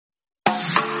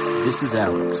This is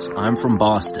Alex. I'm from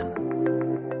Boston.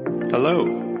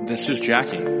 Hello, this is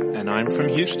Jackie, and I'm from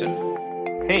Houston.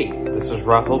 Hey, this is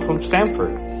Rahul from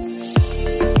Stanford.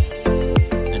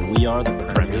 And we are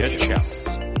the Premier Chels.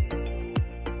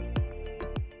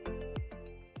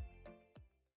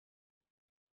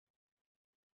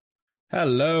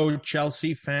 Hello,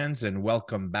 Chelsea fans, and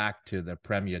welcome back to the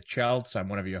Premier Chels. I'm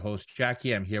one of your hosts,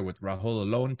 Jackie. I'm here with Rahul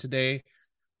alone today.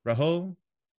 Rahul,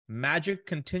 magic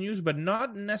continues, but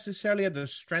not necessarily at the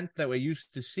strength that we're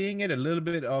used to seeing it. A little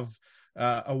bit of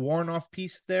a worn-off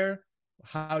piece there.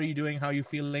 How are you doing? How are you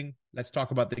feeling? Let's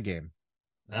talk about the game.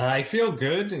 I feel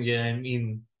good. Yeah, I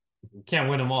mean, we can't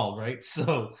win them all, right?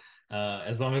 So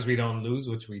as long as we don't lose,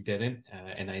 which we didn't,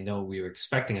 and I know we were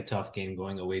expecting a tough game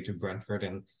going away to Brentford,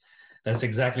 and that's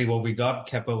exactly what we got.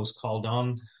 Kepa was called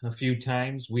on a few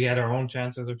times. We had our own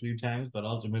chances a few times, but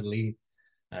ultimately,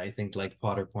 I think, like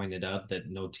Potter pointed out, that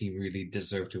no team really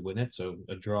deserved to win it. So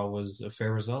a draw was a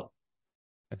fair result.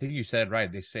 I think you said it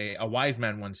right. They say, a wise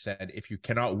man once said, if you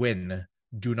cannot win,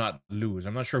 do not lose.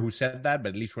 I'm not sure who said that, but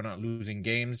at least we're not losing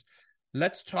games.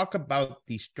 Let's talk about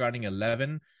the starting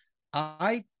 11.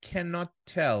 I cannot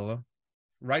tell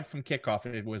right from kickoff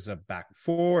if it was a back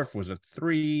four, if it was a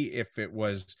three, if it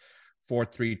was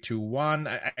 4-3-2-1.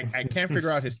 I can't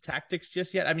figure out his tactics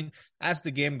just yet. I mean, as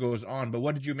the game goes on, but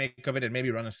what did you make of it? And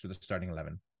maybe run us through the starting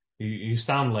 11. You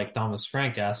sound like Thomas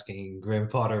Frank asking Graham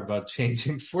Potter about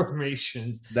changing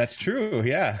formations. That's true,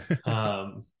 yeah.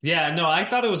 No, I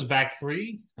thought it was back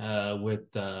three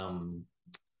with Aspie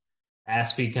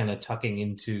kind of tucking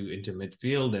into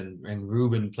midfield and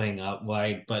Ruben playing out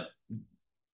wide, but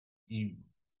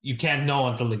you can't know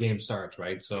until the game starts,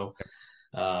 right? So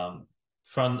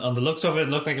from on the looks of it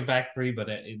looked like a back three, but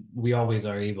we always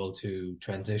are able to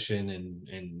transition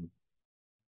and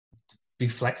be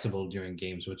flexible during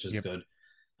games, which is good.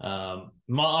 I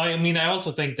mean, I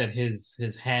also think that his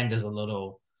hand is a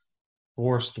little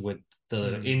forced with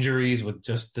the injuries, with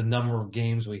just the number of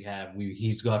games we have.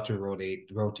 He's got to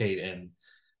rotate, and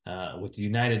with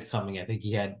United coming, I think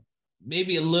he had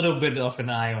maybe a little bit of an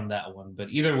eye on that one.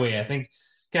 But either way, I think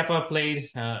Kepa played,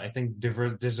 I think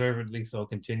deservedly so,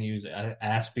 continues.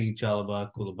 Aspie, Chalobah,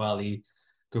 Koulibaly,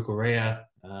 Cucurella,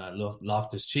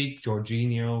 Loftus-Cheek,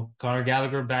 Jorginho, Conor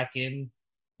Gallagher back in,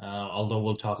 although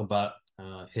we'll talk about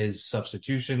his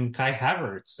substitution. Kai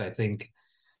Havertz, I think,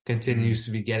 continues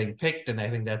to be getting picked, and I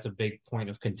think that's a big point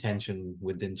of contention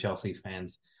within Chelsea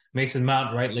fans. Mason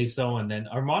Mount, rightly so, and then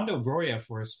Armando Broja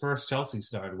for his first Chelsea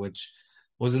start, which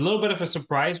was a little bit of a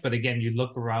surprise, but again, you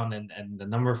look around and the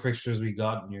number of fixtures we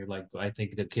got, and you're like, I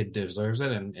think the kid deserves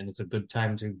it, and it's a good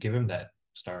time to give him that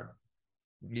start.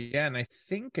 Yeah, and I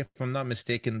think, if I'm not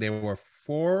mistaken, there were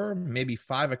 4, maybe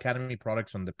 5 academy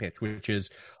products on the pitch, which is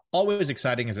always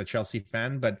exciting as a Chelsea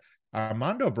fan. But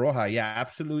Armando Broja, yeah,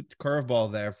 absolute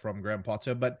curveball there from Graham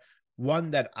Potter, but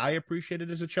one that I appreciated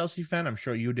as a Chelsea fan. I'm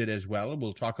sure you did as well.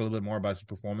 We'll talk a little bit more about his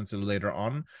performance a little later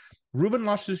on. Ruben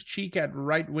Loftus-Cheek at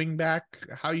right wing back.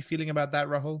 How are you feeling about that,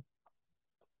 Rahul?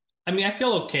 I mean, I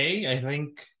feel okay. I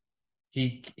think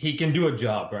he can do a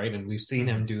job, right? And we've seen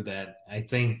him do that. I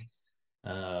think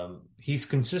he's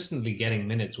consistently getting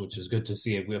minutes, which is good to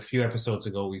see. A few episodes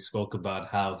ago, we spoke about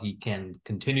how he can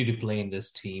continue to play in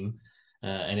this team.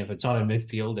 And if it's not in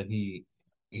midfield, then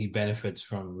he benefits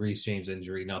from Reece James'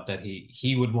 injury. Not that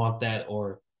he would want that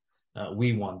or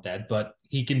we want that, but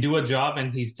he can do a job,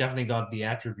 and he's definitely got the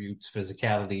attributes,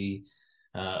 physicality,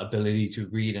 ability to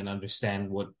read and understand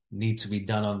what needs to be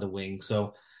done on the wing.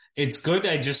 So it's good.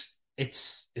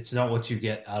 It's not what you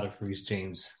get out of Reece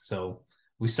James. So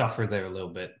we suffer there a little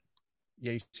bit.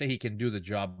 Yeah, you say he can do the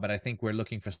job, but I think we're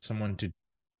looking for someone to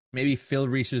maybe fill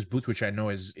Reece's boots, which I know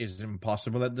is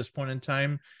impossible at this point in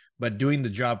time. But doing the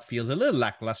job feels a little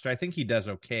lackluster. I think he does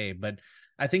okay, but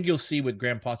I think you'll see with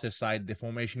Graham Potter's side, the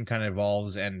formation kind of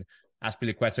evolves, and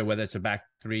Azpilicueta, whether it's a back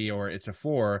three or it's a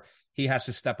 4, he has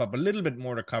to step up a little bit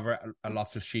more to cover a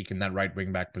Loftus-Cheek in that right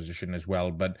wing back position as well.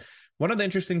 But one of the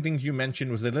interesting things you mentioned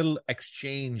was a little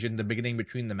exchange in the beginning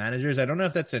between the managers. I don't know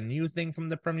if that's a new thing from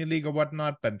the Premier League or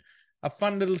whatnot, but a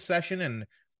fun little session. And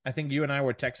I think you and I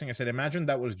were texting. I said, imagine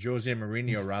that was Jose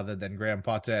Mourinho rather than Graham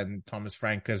Potter and Thomas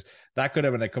Frank, because that could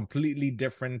have been a completely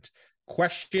different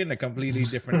question, a completely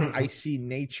different icy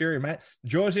nature.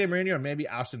 Jose Mourinho or maybe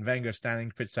Arsene Wenger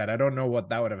standing pitch side. I don't know what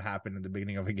that would have happened in the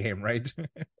beginning of a game, right?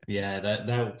 Yeah,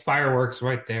 that fireworks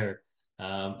right there.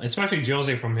 Especially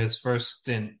Jose from his first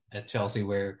stint at Chelsea,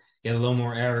 where he had a little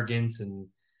more arrogance, and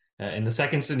in the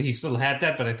second stint he still had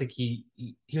that, but I think he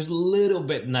was a little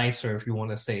bit nicer, if you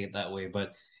want to say it that way.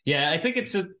 But yeah, I think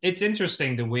it's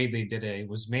interesting the way they did it. It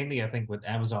was mainly, I think, with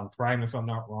Amazon Prime, if I'm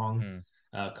not wrong,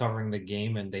 covering the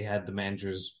game, and they had the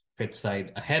managers pitch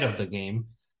side ahead of the game,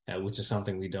 which is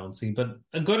something we don't see. But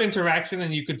a good interaction,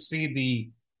 and you could see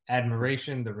the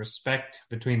admiration, the respect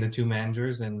between the two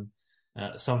managers, and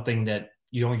something that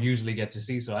you don't usually get to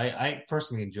see. So I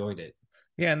personally enjoyed it.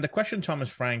 Yeah, and the question Thomas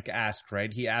Frank asked,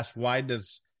 right? He asked, why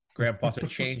does Graham Potter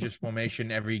change his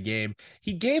formation every game?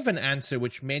 He gave an answer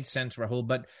which made sense, Rahul,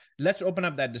 but let's open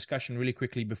up that discussion really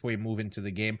quickly before we move into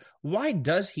the game. Why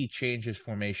does he change his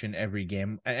formation every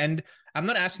game? And I'm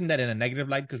not asking that in a negative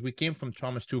light, because we came from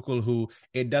Thomas Tuchel, who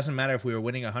it doesn't matter if we were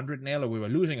winning 100-0 or we were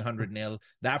losing 100-0,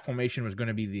 that formation was going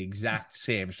to be the exact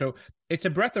same. So it's a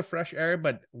breath of fresh air,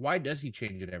 but why does he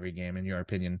change it every game, in your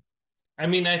opinion? I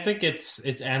mean, I think it's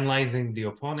analyzing the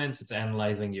opponents, it's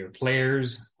analyzing your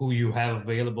players, who you have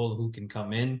available, who can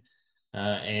come in,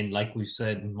 and like we've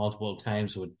said multiple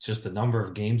times, with just the number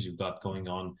of games you've got going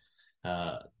on,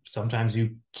 sometimes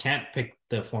you can't pick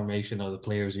the formation of the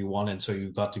players you want, and so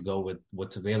you've got to go with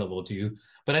what's available to you.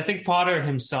 But I think Potter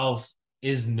himself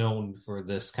is known for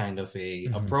this kind of a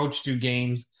approach to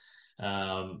games.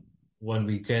 When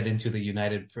we get into the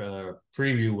United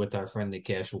preview with our friend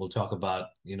Nikesh, we'll talk about,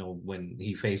 when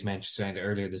he faced Manchester United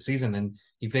earlier this season, and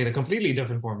he played a completely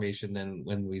different formation than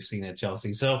when we've seen at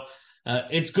Chelsea. So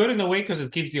it's good in a way because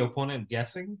it keeps the opponent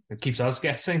guessing. It keeps us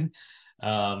guessing.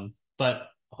 But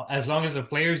as long as the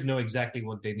players know exactly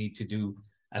what they need to do,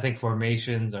 I think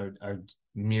formations are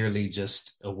merely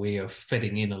just a way of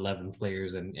fitting in 11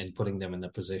 players and putting them in a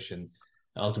position.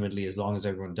 Ultimately, as long as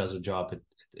everyone does a job,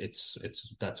 it's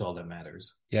that's all that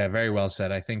matters. Yeah, very well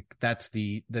said. I think that's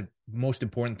the most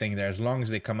important thing there. As long as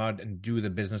they come out and do the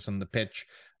business on the pitch,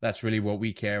 that's really what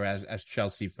we care as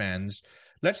Chelsea fans.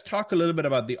 Let's talk a little bit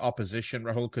about the opposition,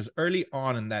 Rahul, because early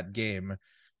on in that game,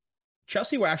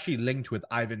 Chelsea were actually linked with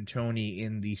Ivan Toney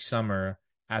in the summer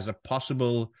as a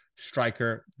possible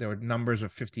striker. There were numbers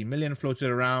of 50 million floated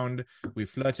around. We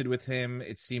flirted with him.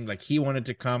 It seemed like he wanted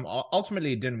to come.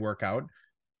 Ultimately, it didn't work out.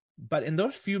 But in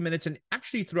those few minutes, and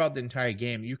actually throughout the entire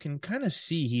game, you can kind of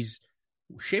see he's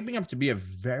shaping up to be a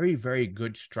very, very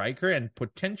good striker. And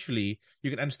potentially, you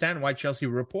can understand why Chelsea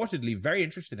were reportedly very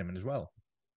interested in him as well.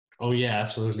 Oh, yeah,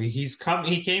 absolutely.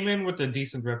 He came in with a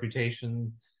decent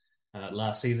reputation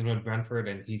last season with Brentford,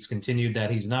 and he's continued that.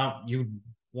 He's not, you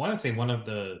want to say, one of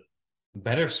the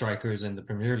better strikers in the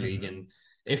Premier League. And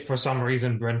if for some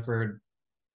reason Brentford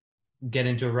get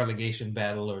into a relegation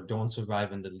battle or don't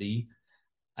survive in the league,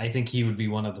 I think he would be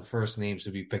one of the first names to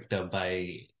be picked up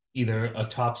by either a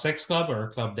top six club or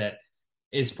a club that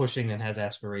is pushing and has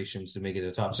aspirations to make it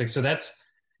a top six. So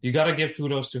you got to give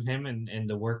kudos to him and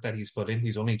the work that he's put in.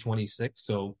 He's only 26.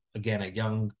 So again, a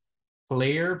young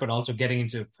player, but also getting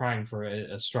into prime for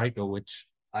a striker, which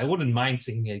I wouldn't mind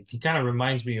seeing it. He kind of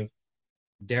reminds me of,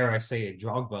 dare I say, a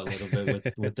Drogba a little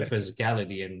bit with the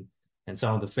physicality and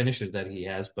some of the finishes that he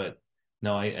has. But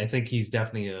no, I think he's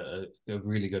definitely a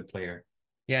really good player.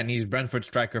 Yeah, and he's Brentford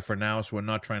striker for now, so we're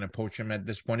not trying to poach him at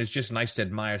this point. It's just nice to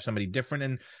admire somebody different.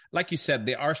 And like you said,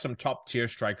 there are some top-tier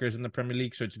strikers in the Premier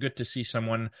League, so it's good to see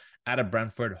someone out of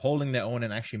Brentford holding their own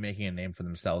and actually making a name for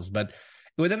themselves. But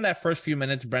within that first few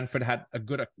minutes, Brentford had a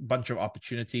bunch of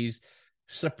opportunities.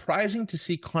 Surprising to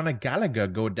see Conor Gallagher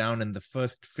go down in the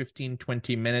first 15,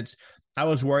 20 minutes. I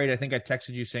was worried. I think I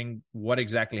texted you saying what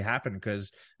exactly happened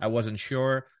because I wasn't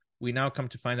sure. We now come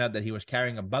to find out that he was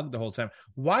carrying a bug the whole time.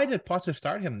 Why did Potter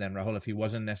start him then, Rahul, if he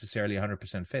wasn't necessarily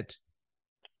 100% fit?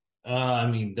 I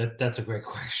mean, that's a great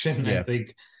question. Yeah.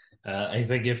 I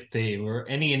think if there were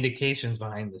any indications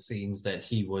behind the scenes that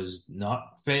he was not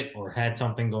fit or had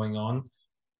something going on,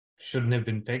 shouldn't have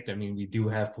been picked. I mean, we do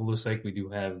have Pulisic, we do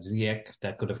have Ziyech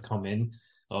that could have come in,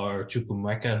 or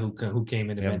Chukwuemeka who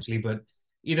came in eventually. But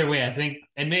either way, I think,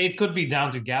 and it could be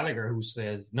down to Gallagher who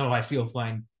says, "No, I feel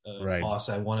fine, boss.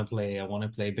 I want to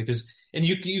play." Because, and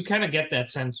you kind of get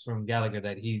that sense from Gallagher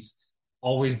that he's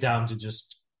always down to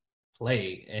just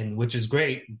play, and which is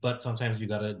great. But sometimes you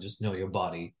gotta just know your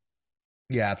body.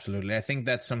 Yeah, absolutely. I think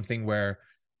that's something where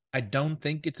I don't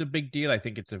think it's a big deal. I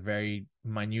think it's a very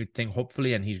minute thing,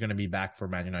 hopefully, and he's going to be back for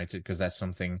Man United because that's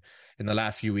something in the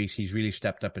last few weeks he's really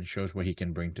stepped up and shows what he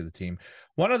can bring to the team.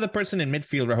 One other person in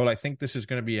midfield, Rahul, I think this is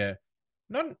going to be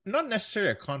not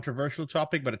necessarily a controversial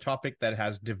topic, but a topic that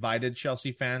has divided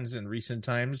Chelsea fans in recent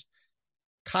times.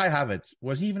 Kai Havertz,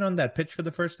 was he even on that pitch for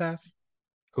the first half?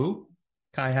 Who?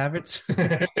 Kai Havertz.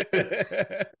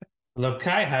 Look,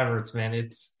 Kai Havertz, man,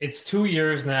 it's 2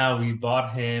 years now. We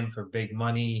bought him for big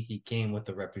money. He came with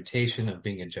the reputation of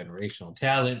being a generational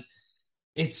talent.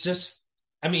 It's just,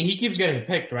 I mean, he keeps getting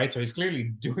picked, right? So he's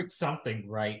clearly doing something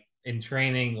right in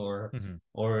training or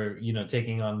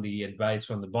taking on the advice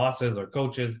from the bosses or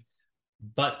coaches.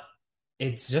 But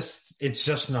it's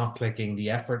just not clicking. The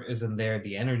effort isn't there,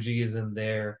 the energy isn't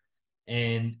there.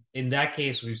 And in that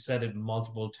case, we've said it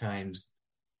multiple times,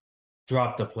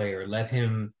 drop the player, let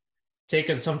him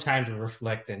take some time to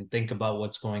reflect and think about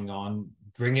what's going on.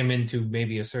 Bring him into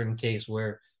maybe a certain case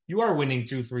where you are winning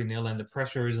 2-3-0 and the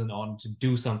pressure isn't on to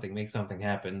do something, make something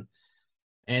happen.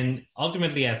 And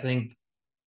ultimately, I think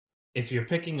if you're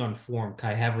picking on form,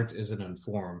 Kai Havertz isn't on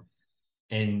form.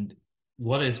 And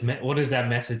what is that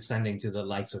message sending to the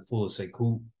likes of Pulisic,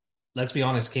 who, let's be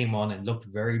honest, came on and looked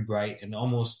very bright and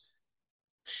almost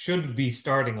should be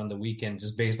starting on the weekend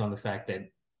just based on the fact that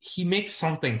he makes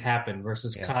something happen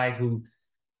versus Kai, who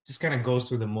just kind of goes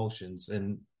through the motions.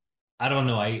 And I don't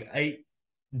know. I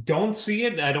don't see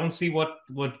it. I don't see what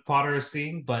Potter is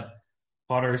seeing, but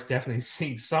Potter is definitely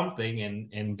seeing something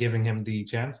and giving him the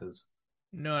chances.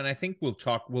 No, and I think we'll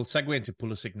segue into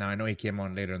Pulisic now. I know he came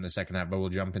on later in the second half, but we'll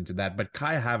jump into that. But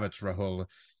Kai Havertz, Rahul,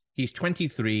 he's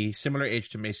 23, similar age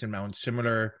to Mason Mount,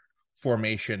 similar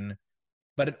formation.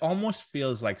 But it almost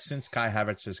feels like since Kai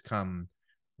Havertz has come,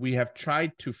 we have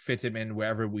tried to fit him in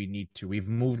wherever we need to. We've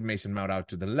moved Mason Mount out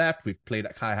to the left. We've played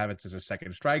Kai Havertz as a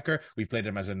second striker. We've played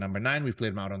him as a number 9. We've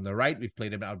played him out on the right. We've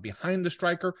played him out behind the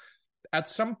striker. At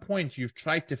some point, you've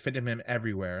tried to fit him in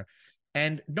everywhere.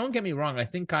 And don't get me wrong, I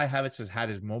think Kai Havertz has had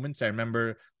his moments. I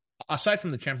remember, aside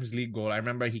from the Champions League goal, I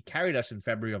remember he carried us in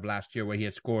February of last year where he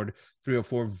had scored 3 or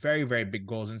 4 very, very big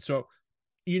goals. And so,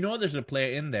 there's a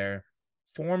player in there.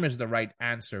 Form is the right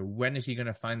answer. When is he going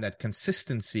to find that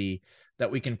consistency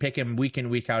that we can pick him week in,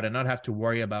 week out and not have to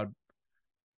worry about,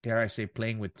 dare I say,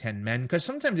 playing with 10 men? Because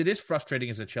sometimes it is frustrating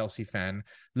as a Chelsea fan.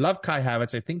 Love Kai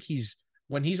Havertz. I think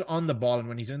when he's on the ball and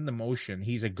when he's in the motion,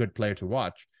 he's a good player to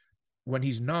watch. When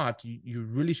he's not, you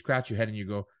really scratch your head and you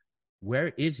go,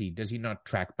 where is he? Does he not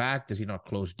track back? Does he not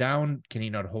close down? Can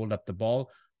he not hold up the ball?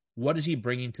 What is he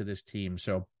bringing to this team?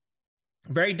 So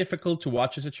very difficult to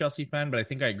watch as a Chelsea fan, but I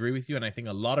think I agree with you, and I think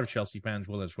a lot of Chelsea fans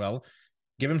will as well.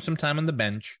 Give him some time on the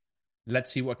bench.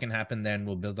 Let's see what can happen there, and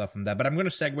we'll build up from that. But I'm going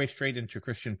to segue straight into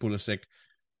Christian Pulisic.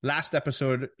 Last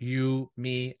episode, you,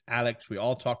 me, Alex, we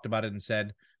all talked about it and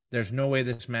said, there's no way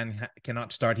this man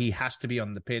cannot start. He has to be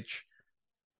on the pitch.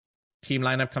 Team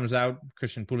lineup comes out.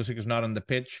 Christian Pulisic is not on the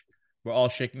pitch. We're all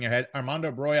shaking our head.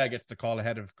 Armando Broja gets the call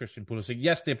ahead of Christian Pulisic.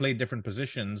 Yes, they play different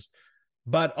positions,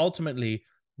 but ultimately,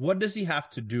 what does he have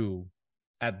to do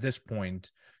at this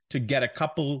point to get a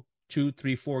couple, 2,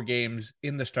 3, 4 games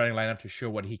in the starting lineup to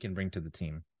show what he can bring to the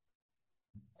team?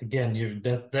 Again,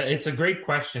 it's a great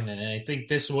question, and I think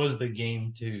this was the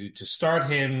game to start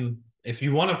him. If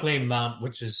you want to play Mount,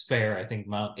 which is fair, I think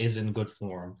Mount is in good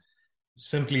form.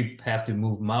 Simply have to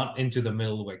move Mount into the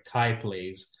middle where Kai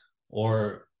plays,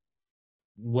 or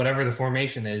whatever the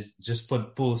formation is, just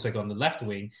put Pulisic on the left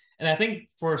wing. And I think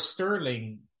for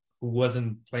Sterling, who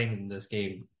wasn't playing in this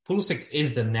game, Pulisic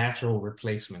is the natural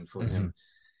replacement for him.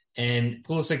 And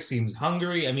Pulisic seems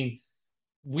hungry. I mean,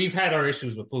 we've had our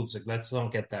issues with Pulisic. Let's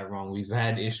not get that wrong. We've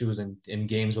had issues in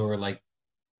games where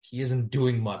he isn't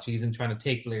doing much. He isn't trying to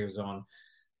take players on.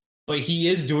 But he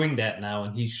is doing that now,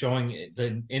 and he's showing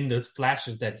in the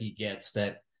flashes that he gets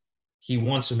that he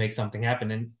wants to make something happen.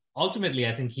 And ultimately,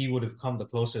 I think he would have come the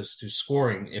closest to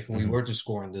scoring if we were to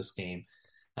score in this game.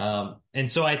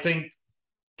 And so I think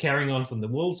carrying on from the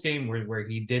Wolves game where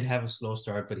he did have a slow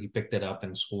start, but he picked it up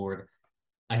and scored,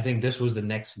 I think this was the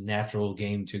next natural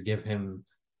game to give him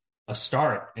a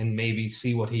start and maybe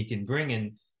see what he can bring.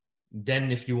 And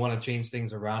then if you want to change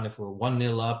things around, if we're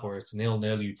 1-0 up or it's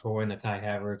 0-0, you throw in a Kai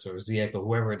Havertz or Ziyech or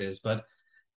whoever it is. But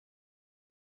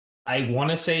I want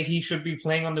to say he should be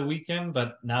playing on the weekend,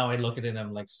 but now I look at it and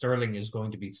I'm like, Sterling is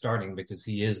going to be starting because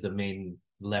he is the main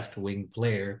left wing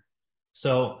player.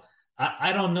 So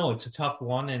I don't know. It's a tough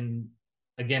one. And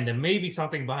again, there may be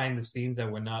something behind the scenes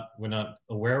that we're not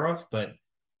aware of, but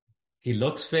he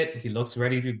looks fit, he looks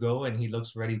ready to go, and he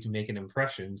looks ready to make an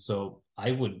impression. So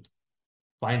I would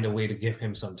find a way to give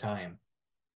him some time.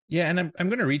 Yeah, and I'm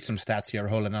going to read some stats here,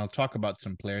 Rahul, and I'll talk about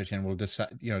some players, and we'll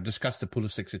discuss the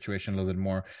Pulisic situation a little bit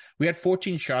more. We had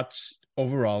 14 shots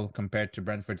overall compared to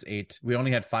Brentford's 8. We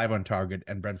only had 5 on target,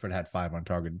 and Brentford had 5 on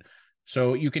target.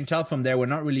 So you can tell from there, we're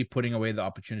not really putting away the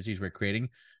opportunities we're creating.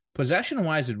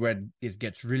 Possession-wise is where it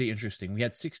gets really interesting. We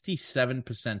had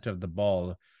 67% of the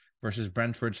ball versus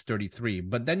Brentford's 33.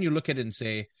 But then you look at it and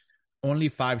say, only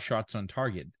 5 shots on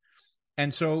target.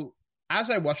 And so as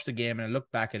I watched the game and I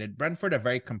look back at it, Brentford are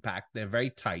very compact. They're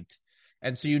very tight.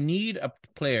 And so you need a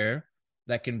player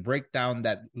that can break down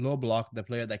that low block, the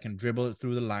player that can dribble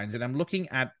through the lines. And I'm looking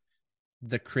at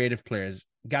the creative players.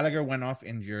 Gallagher went off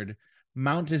injured.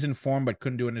 Mount is in form but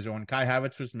couldn't do it on his own. Kai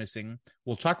Havertz was missing.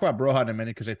 We'll talk about Broha in a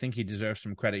minute because I think he deserves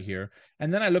some credit here.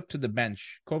 And then I looked to the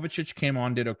bench. Kovacic came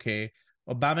on, did okay.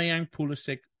 Aubameyang,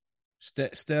 Pulisic,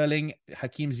 Sterling,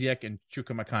 Hakim Ziyech, and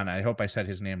Chukwuemeka. I hope I said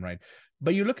his name right.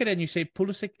 But you look at it and you say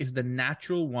Pulisic is the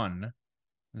natural one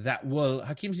that will.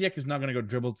 Hakim Ziyech is not going to go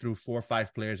dribble through 4 or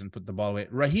 5 players and put the ball away.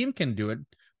 Raheem can do it,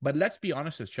 but let's be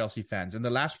honest as Chelsea fans. In the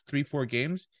last 3-4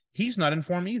 games, he's not in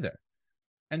form either.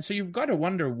 And so you've got to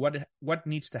wonder what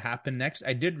needs to happen next.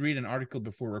 I did read an article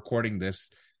before recording this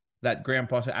that Graham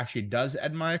Potter actually does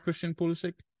admire Christian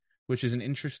Pulisic, which is an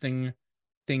interesting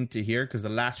thing to hear because the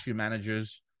last few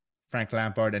managers, Frank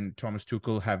Lampard and Thomas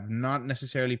Tuchel, have not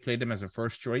necessarily played him as a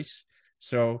first choice.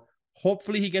 So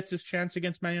hopefully he gets his chance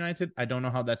against Man United. I don't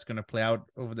know how that's going to play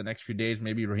out over the next few days.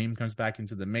 Maybe Raheem comes back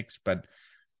into the mix, but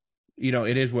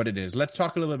it is what it is. Let's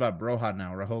talk a little bit about Broha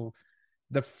now, Rahul.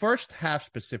 The first half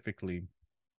specifically,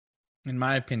 in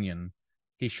my opinion,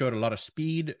 he showed a lot of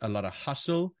speed, a lot of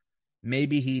hustle.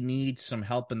 Maybe he needs some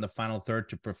help in the final third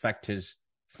to perfect his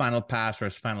final pass or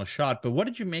his final shot. But what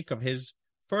did you make of his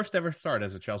first ever start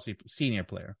as a Chelsea senior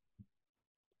player?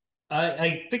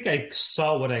 I think I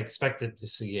saw what I expected to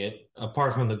see it,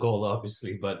 apart from the goal,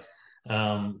 obviously. But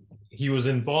he was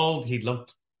involved. He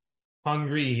looked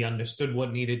hungry. He understood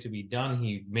what needed to be done.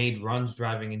 He made runs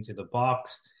driving into the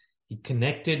box. He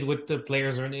connected with the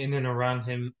players in and around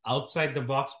him outside the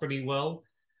box pretty well.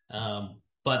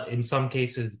 But in some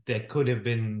cases, there could have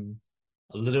been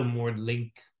a little more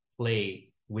link play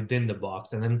within the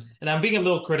box. And I'm being a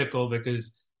little critical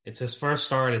because it's his first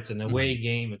start. It's an away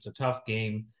game. It's a tough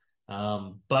game.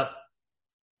 But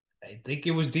I think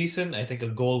it was decent. I think a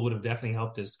goal would have definitely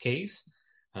helped his case.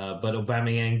 But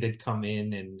Aubameyang did come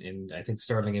in, and I think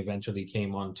Sterling eventually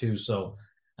came on too. So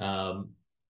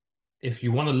if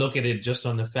you want to look at it just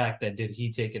on the fact that did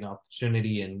he take an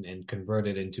opportunity and convert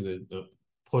it into a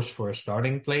push for a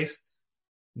starting place?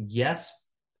 Yes,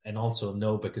 and also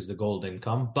no, because the goal didn't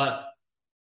come. But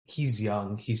he's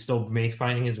young. He's still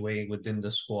finding his way within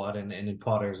the squad and in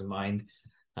Potter's mind.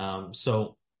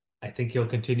 So I think he'll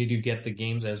continue to get the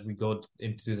games as we go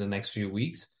into the next few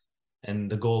weeks, and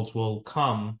the goals will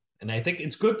come. And I think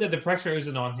it's good that the pressure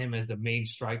isn't on him as the main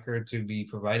striker to be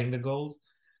providing the goals.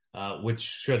 Which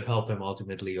should help him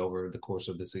ultimately over the course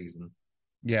of the season.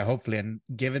 Yeah, hopefully. And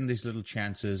given these little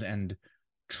chances and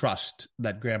trust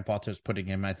that Graham Potter is putting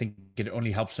him, I think it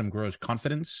only helps him grow his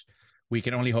confidence. We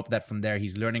can only hope that from there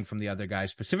he's learning from the other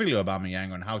guys, specifically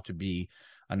Aubameyang, on how to be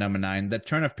a number 9. The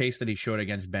turn of pace that he showed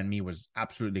against Ben Mee was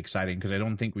absolutely exciting because I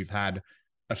don't think we've had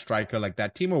a striker like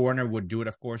that. Timo Werner would do it,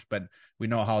 of course, but we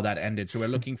know how that ended. So we're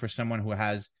looking for someone who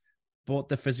has both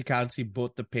the physicality,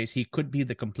 both the pace. He could be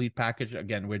the complete package.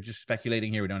 Again, we're just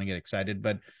speculating here. We don't get excited,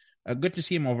 but good to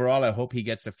see him overall. I hope he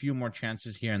gets a few more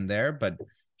chances here and there, but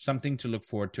something to look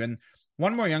forward to. And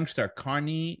one more youngster,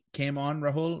 Carney, came on,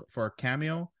 Rahul, for a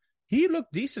cameo. He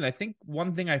looked decent. I think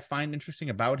one thing I find interesting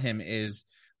about him is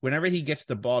whenever he gets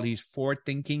the ball, he's forward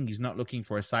thinking. He's not looking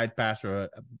for a side pass or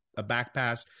a back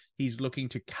pass. He's looking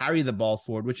to carry the ball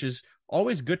forward, which is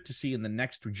always good to see in the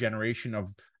next generation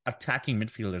of attacking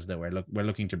midfielders that we're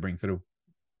looking to bring through.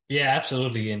 Yeah,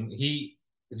 absolutely. And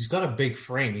he's got a big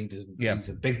frame. He's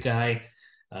a big guy.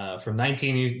 From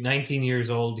 19 years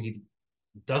old, he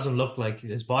doesn't look like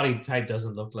his body type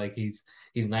doesn't look like he's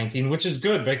 19, which is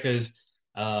good because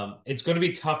it's going to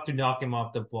be tough to knock him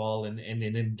off the ball. And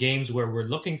in games where we're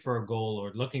looking for a goal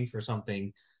or looking for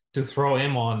something to throw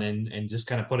him on and just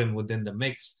kind of put him within the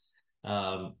mix.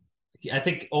 I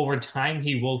think over time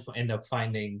he will end up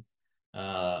finding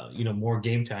more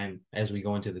game time as we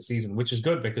go into the season, which is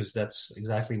good because that's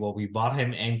exactly what we bought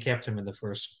him and kept him in the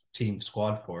first team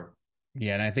squad for.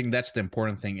 Yeah, and I think that's the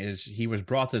important thing is he was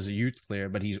brought as a youth player,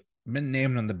 but he's been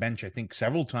named on the bench, I think,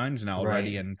 several times now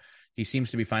already, and he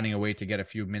seems to be finding a way to get a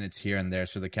few minutes here and there,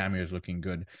 so the cameo is looking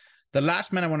good. The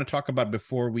last man I want to talk about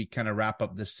before we kind of wrap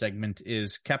up this segment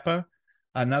is Kepa.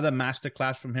 Another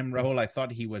masterclass from him, Rahul. I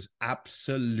thought he was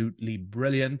absolutely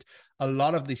brilliant. A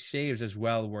lot of the saves as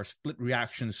well were split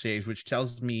reaction saves, which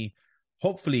tells me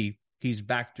hopefully he's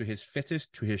back to his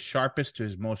fittest, to his sharpest, to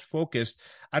his most focused.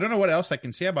 I don't know what else I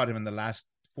can say about him in the last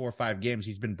 4 or 5 games.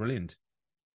 He's been brilliant.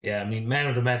 Yeah, I mean, man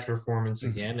of the match performance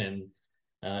again.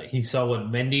 And he saw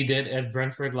what Mendy did at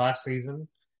Brentford last season,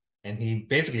 and he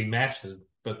basically matched it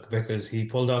because he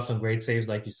pulled off some great saves,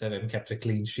 like you said, and kept a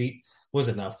clean sheet. Was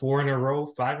it now 4 in a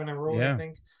row, 5 in a row, I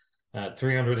think?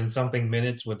 300 and something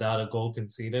minutes without a goal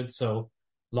conceded. So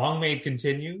long may it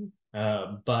continue.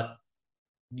 But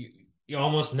you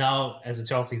almost now, as a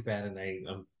Chelsea fan, and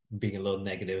I'm being a little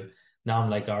negative, now I'm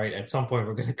like, all right, at some point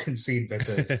we're going to concede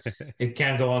because it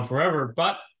can't go on forever.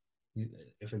 But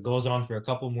if it goes on for a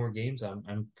couple more games,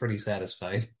 I'm pretty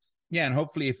satisfied. Yeah, and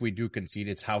hopefully if we do concede,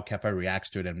 it's how Kepa reacts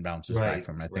to it and bounces back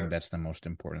from it. I think that's the most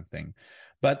important thing.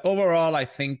 But overall, I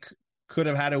think could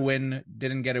have had a win,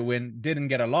 didn't get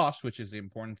a loss, which is the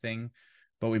important thing.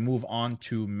 But we move on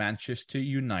to Manchester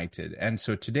United. And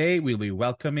so today we'll be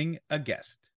welcoming a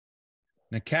guest.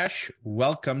 Nikesh,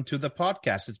 welcome to the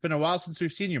podcast. It's been a while since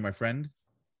we've seen you, my friend.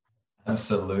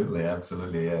 Absolutely. Yeah,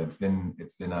 it's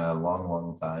been a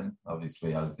long time.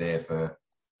 Obviously, I was there for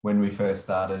when we first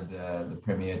started the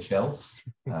Premier Chelsea,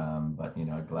 but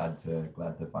glad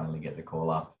to finally get the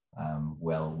call up.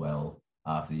 Well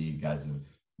after you guys have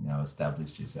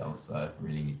established yourselves. So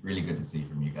really good to see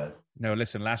from you guys. No,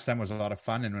 listen, last time was a lot of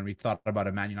fun, and when we thought about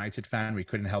a Man United fan, we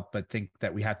couldn't help but think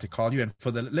that we had to call you. And for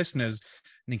the listeners,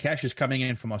 Nikesh is coming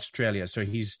in from Australia, so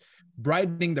he's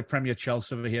brightening the Premier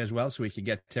Chelsea over here as well, so we can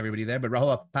get to everybody there. But Rahul,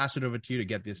 I'll pass it over to you to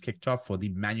get this kicked off for the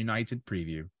Man United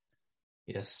preview.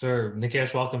 Yes, sir.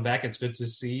 Nikesh, welcome back. It's good to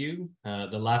see you.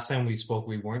 The last time we spoke,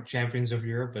 we weren't champions of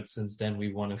Europe, but since then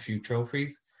we won a few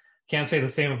trophies. Can't say the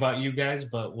same about you guys,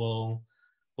 but we'll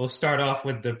start off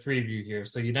with the preview here.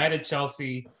 So United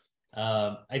Chelsea,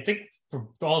 I think for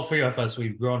all three of us,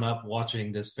 we've grown up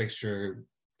watching this fixture,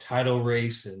 title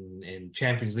race and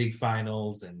Champions League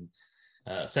finals and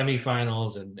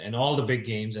semifinals and all the big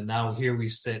games. And now here we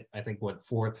sit, I think,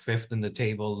 fourth, fifth in the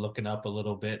table, looking up a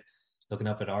little bit, looking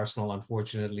up at Arsenal,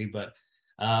 unfortunately. But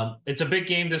it's a big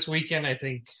game this weekend, I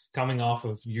think, coming off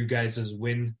of you guys'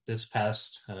 win this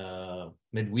past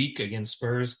midweek against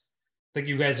Spurs. I think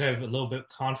you guys have a little bit of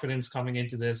confidence coming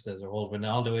into this. There's a whole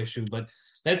Ronaldo issue, but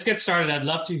let's get started. I'd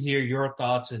love to hear your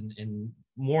thoughts and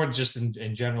more just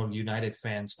in general United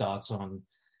fans' thoughts on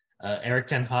Erik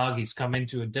ten Hag. He's come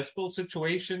into a difficult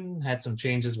situation, had some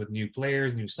changes with new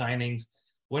players, new signings.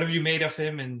 What have you made of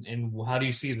him, and how do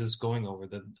you see this going over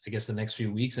the next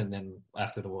few weeks and then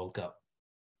after the World Cup?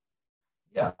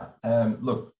 Yeah,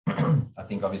 look, I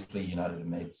think obviously United have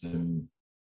made some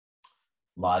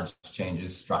large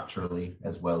changes structurally,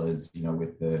 as well as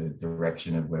with the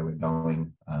direction of where we're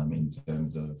going in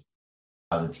terms of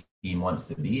how the team wants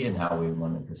to be and how we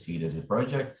want to proceed as a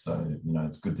project. So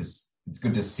it's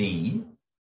good to see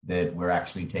that we're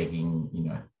actually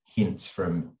taking hints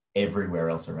from everywhere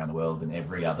else around the world and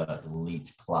every other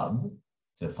elite club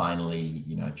to finally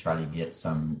try to get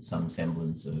some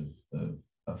semblance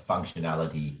of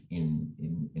functionality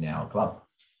in our club.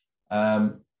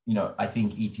 I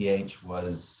think ETH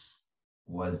was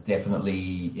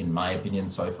definitely, in my opinion,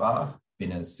 so far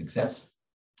been a success.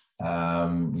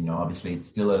 Obviously it's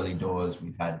still early doors.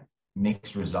 We've had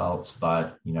mixed results,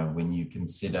 but when you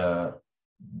consider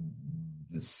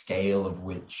the scale of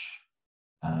which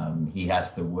he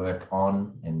has to work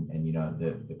on, and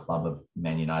the club of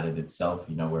Man United itself,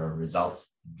 we're a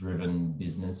results-driven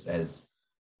business, as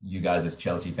you guys as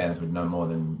Chelsea fans would know more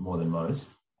than most.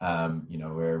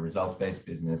 We're a results-based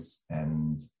business,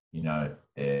 and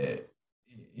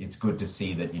it's good to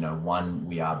see that one,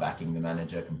 we are backing the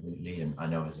manager completely, and I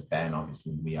know as a fan,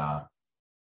 obviously we are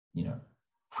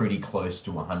pretty close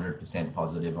to 100%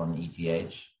 positive on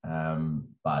ETH,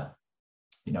 but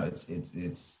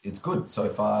it's good so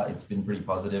far. It's been pretty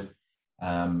positive.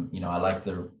 I like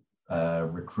the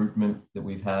recruitment that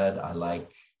we've had. I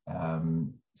like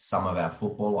some of our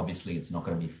football. Obviously, it's not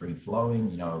going to be free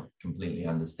flowing. Completely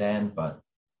understand. But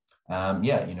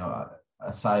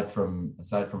aside from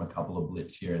a couple of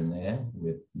blips here and there,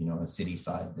 with a City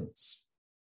side that's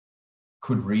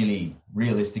could really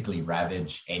realistically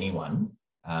ravage anyone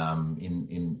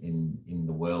in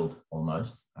the world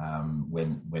almost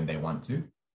when they want to,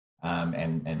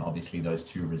 and obviously those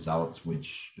two results,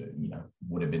 which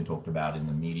would have been talked about in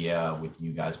the media with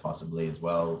you guys possibly as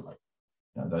well, like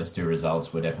those two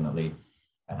results were definitely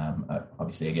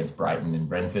obviously against Brighton and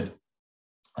Brentford,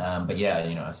 but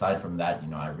aside from that,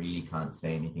 I really can't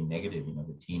say anything negative.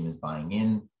 The team is buying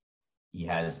in. He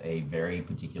has a very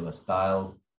particular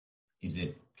style. Is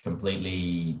it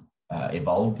completely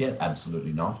evolved yet?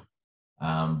 Absolutely not.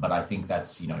 But I think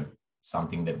that's,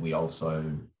 something that we also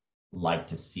like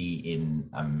to see in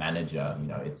a manager.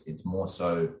 It's more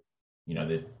so,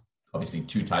 there's obviously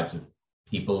two types of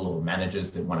people or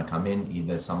managers that want to come in,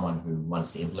 either someone who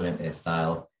wants to implement their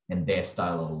style and their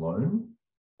style alone,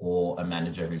 or a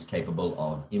manager who's capable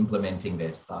of implementing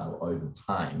their style over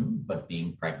time, but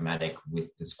being pragmatic with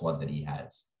the squad that he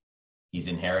has. He's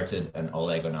inherited an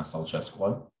Ole Gunnar Solskjaer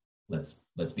squad.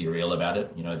 Let's be real about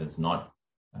it. There's not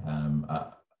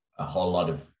a whole lot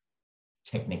of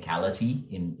technicality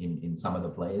in some of the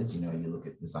players. You look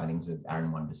at the signings of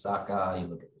Aaron Wan-Bissaka, you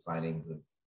look at the signings of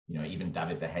even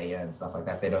David De Gea and stuff like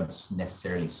that. They don't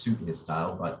necessarily suit his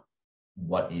style, but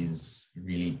what is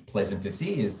really pleasant to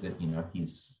see is that,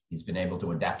 he's been able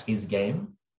to adapt his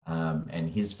game and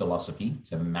his philosophy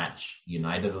to match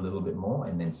United a little bit more,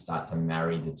 and then start to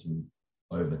marry the two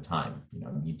over time.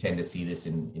 You tend to see this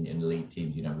in elite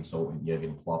teams. We saw it with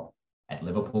Jurgen Klopp at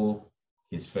Liverpool.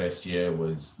 His first year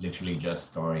was literally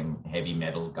just going heavy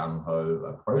metal, gung-ho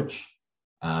approach,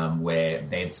 where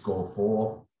they'd score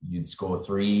 4, you'd score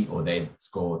 3, or they'd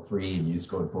score 3 and you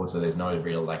scored 4. So there's no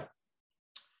real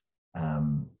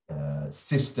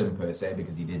system per se,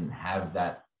 because he didn't have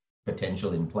that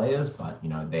potential in players. But,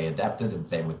 they adapted, and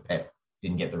same with Pep.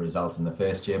 Didn't get the results in the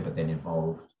first year, but then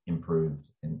evolved, improved,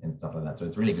 and stuff like that. So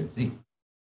it's really good to see.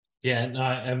 Yeah, no,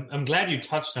 I'm glad you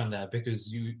touched on that,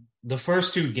 because the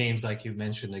first 2 games, like you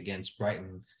mentioned, against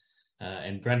Brighton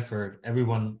and Brentford,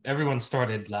 everyone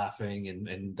started laughing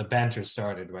and the banter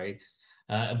started, right?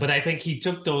 But I think he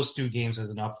took those 2 games as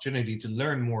an opportunity to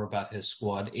learn more about his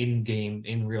squad in game,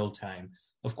 in real time.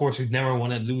 Of course, you'd never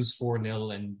want to lose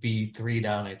 4-0 and be 3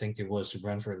 down, I think it was, to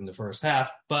Brentford in the first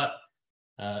half. But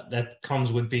that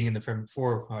comes with being in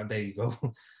the there you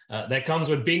go. That comes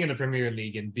with being in the Premier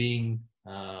League and being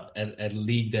at a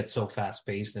league that's so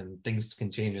fast-paced, and things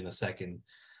can change in a second.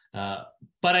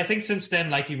 But I think since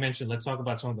then, like you mentioned, let's talk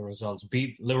about some of the results.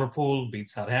 Beat Liverpool, beat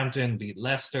Southampton, beat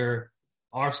Leicester,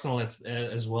 Arsenal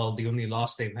as well, the only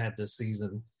loss they've had this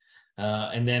season.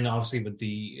 And then obviously with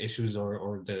the issues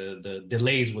or the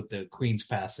delays with the Queen's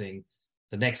passing,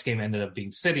 the next game ended up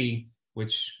being City,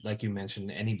 which, like you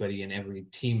mentioned, anybody in every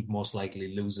team most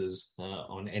likely loses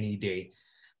on any day.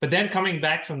 But then coming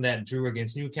back from that, drew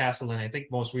against Newcastle, and I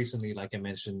think most recently, like I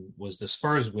mentioned, was the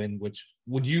Spurs win, which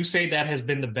would you say that has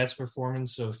been the best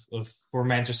performance for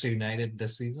Manchester United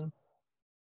this season?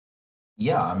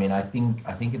 Yeah, I mean, I think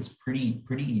it's pretty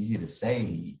easy to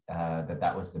say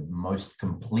that was the most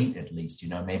complete, at least.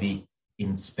 Maybe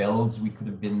in spells we could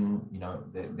have been,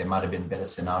 there might have been better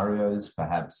scenarios,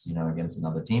 perhaps, against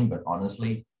another team. But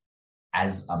honestly,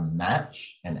 as a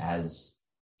match and as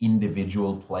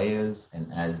individual players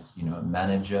and as,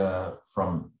 manager,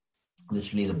 from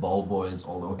literally the ball boys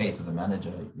all the way to the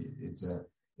manager, it's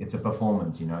a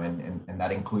performance, and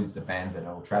that includes the fans at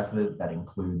Old Trafford. That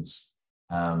includes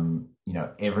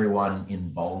everyone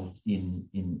involved in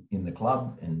the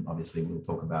club. And obviously we'll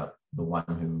talk about the one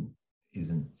who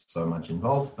isn't so much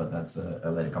involved, but that's a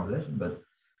later conversation. But,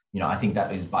 I think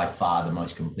that is by far the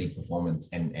most complete performance.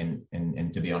 And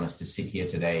to be honest, to sit here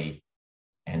today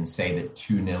and say that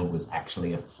 2-0 was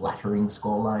actually a flattering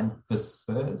scoreline for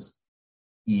Spurs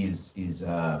is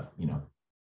an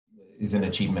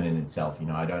achievement in itself.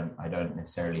 I don't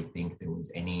necessarily think there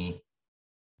was any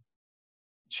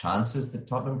chances that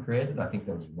Tottenham created. I think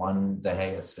there was one De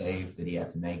Gea save that he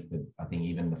had to make, but I think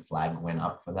even the flag went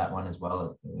up for that one as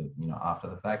well, after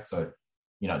the fact. So,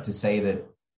 to say that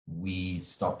we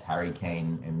stopped Harry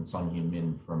Kane and Son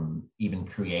Heung-min from even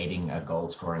creating a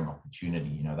goal-scoring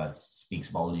opportunity, that speaks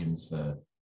volumes for,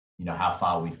 how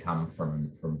far we've come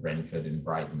from Brentford and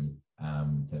Brighton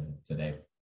to today.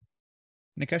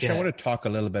 Nikesh, I want to talk a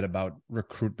little bit about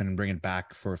recruitment and bring it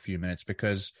back for a few minutes,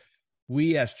 because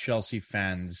we as Chelsea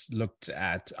fans looked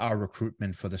at our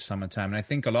recruitment for the summertime, and I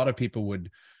think a lot of people would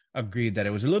agree that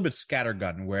it was a little bit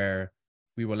scattergun, where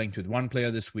we were linked with one player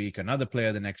this week, another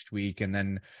player the next week, and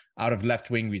then out of left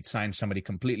wing, we'd signed somebody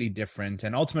completely different.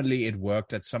 And ultimately it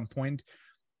worked at some point.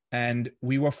 And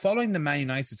we were following the Man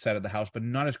United side of the house, but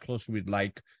not as close as we'd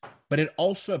like. But it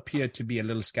also appeared to be a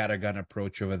little scattergun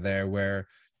approach over there, where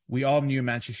we all knew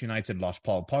Manchester United lost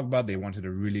Paul Pogba. They wanted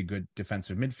a really good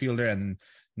defensive midfielder, and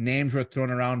names were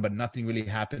thrown around, but nothing really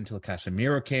happened until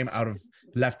Casemiro came out of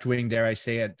left wing, dare I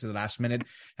say it, to the last minute.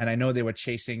 And I know they were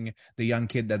chasing the young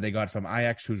kid that they got from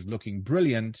Ajax, who's looking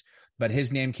brilliant, but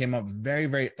his name came up very,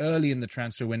 very early in the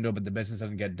transfer window, but the business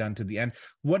doesn't get done to the end.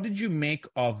 What did you make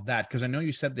of that? Because I know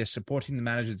you said they're supporting the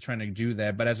manager, they're trying to do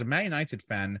there, but as a Man United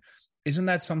fan, isn't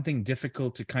that something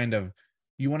difficult to kind of,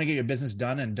 you want to get your business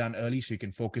done and done early so you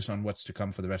can focus on what's to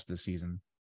come for the rest of the season?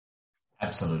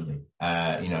 Absolutely.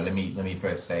 Let me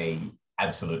first say,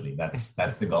 absolutely.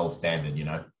 That's the gold standard.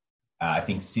 I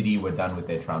think City were done with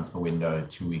their transfer window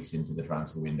 2 weeks into the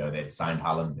transfer window. They'd signed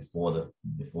Haaland before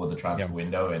the transfer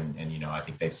window, and I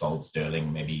think they sold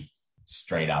Sterling maybe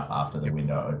straight up after the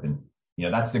window opened.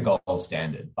 That's the gold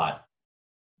standard. But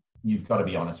you've got to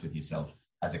be honest with yourself.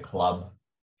 As a club,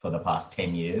 for the past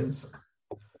 10 years,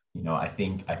 I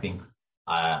think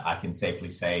I can safely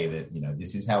say that,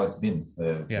 this is how it's been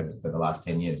for the last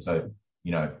 10 years. So,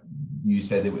 you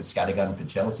said it was scattergun for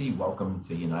Chelsea. Welcome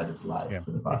to United's life for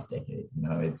the past decade.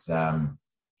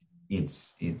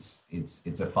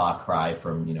 it's a far cry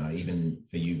from, even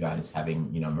for you guys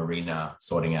having, Marina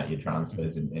sorting out your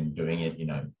transfers and doing it,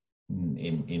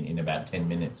 in about 10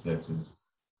 minutes versus,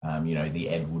 the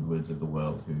Ed Woodwards of the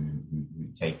world who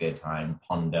take their time,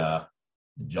 ponder,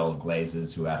 the Joel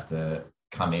Glazers who have to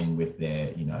come in with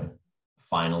their,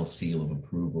 final seal of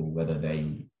approval, whether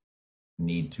they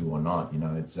need to or not.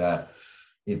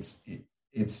 It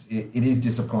is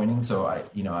disappointing. So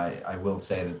I will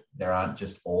say that there aren't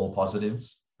just all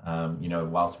positives.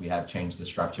 Whilst we have changed the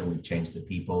structure, we've changed the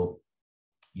people.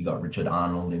 You got Richard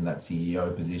Arnold in that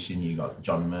CEO position. You got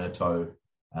John Murtaugh,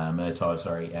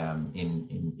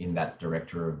 in that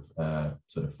director of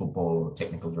sort of football,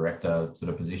 technical director sort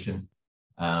of position.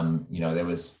 There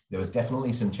was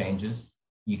definitely some changes.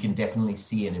 You can definitely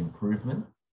see an improvement.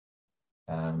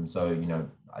 I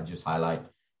just highlight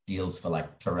deals for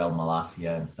like Terrell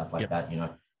Malacia and stuff like that.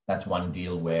 That's one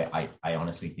deal where I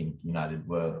honestly think United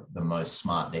were the most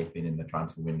smart they've been in the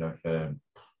transfer window for,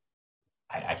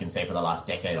 I can say, for the last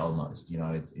decade almost.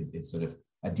 It's sort of,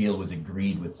 a deal was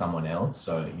agreed with someone else,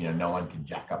 so no one could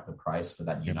jack up the price for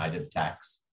that United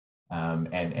tax.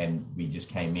 And we just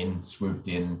came in, swooped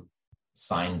in,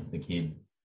 signed the kid,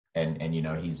 and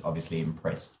he's obviously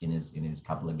impressed in his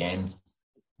couple of games.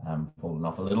 Fallen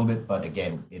off a little bit, but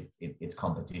again, it's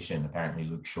competition. Apparently,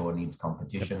 Luke Shaw needs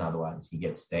competition, otherwise he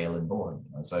gets stale and boring.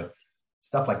 So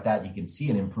stuff like that, you can see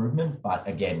an improvement. But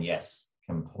again, yes,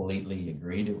 completely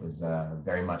agreed. It was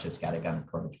very much a scattergun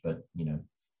approach. But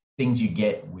things you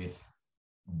get with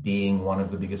being one of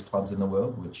the biggest clubs in the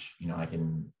world, which I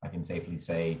can safely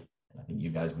say, and I think you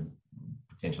guys would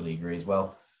potentially agree as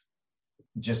well.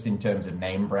 Just in terms of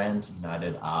name brand,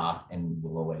 United are and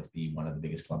will always be one of the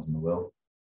biggest clubs in the world.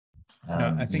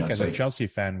 I think as a Chelsea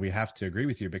fan, we have to agree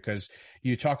with you, because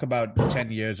you talk about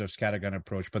 10 years of scattergun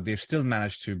approach, but they've still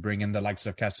managed to bring in the likes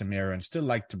of Casemiro and still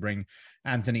like to bring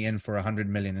Anthony in for 100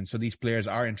 million. And so these players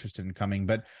are interested in coming,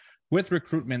 but with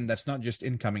recruitment, that's not just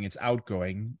incoming, it's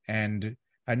outgoing. And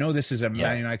I know this is a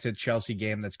Man United Chelsea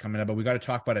game that's coming up, but we got to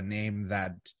talk about a name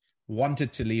that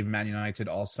wanted to leave Man United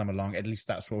all summer long. At least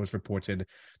that's what was reported.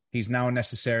 He's now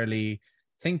necessarily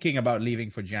thinking about leaving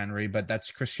for January, but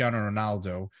that's Cristiano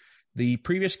Ronaldo. The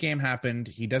previous game happened.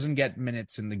 He doesn't get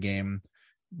minutes in the game.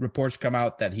 Reports come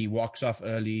out that he walks off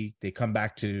early. They come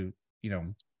back to,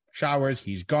 showers.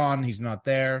 He's gone. He's not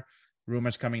there.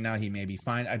 Rumors coming now he may be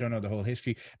fine. I don't know the whole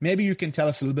history. Maybe you can tell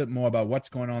us a little bit more about what's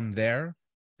going on there.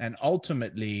 And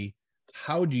ultimately,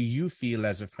 how do you feel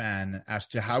as a fan as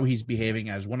to how he's behaving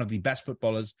as one of the best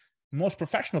footballers, most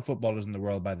professional footballers in the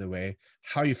world, by the way?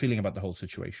 How are you feeling about the whole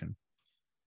situation?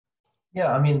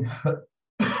 Yeah, I mean,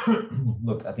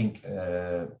 look, I think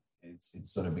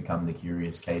it's sort of become the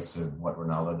curious case of what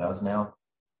Ronaldo does now.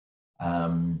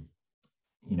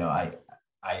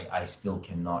 I still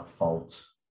cannot fault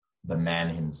the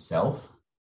man himself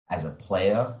as a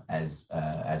player, as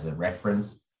a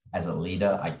reference, as a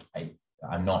leader.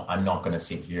 I'm not going to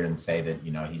sit here and say that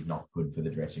he's not good for the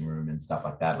dressing room and stuff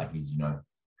like that. Like he's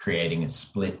creating a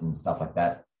split and stuff like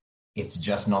that. It's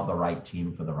just not the right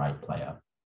team for the right player.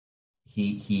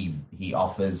 He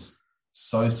offers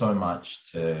so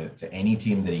much to any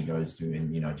team that he goes to.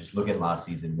 And, just look at last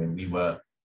season when we were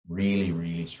really,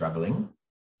 really struggling.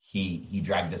 He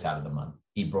dragged us out of the mud.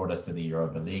 He brought us to the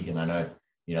Europa League. And I know,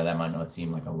 that might not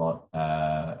seem like a lot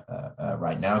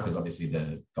right now, because obviously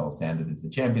the gold standard is the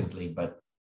Champions League. But,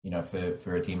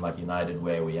 for a team like United,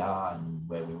 where we are and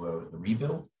where we were with the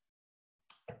rebuild,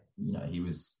 he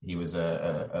was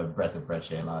a breath of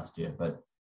fresh air last year. But,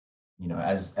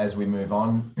 as we move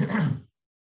on,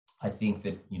 I think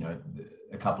that,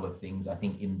 a couple of things. I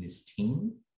think in this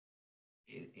team,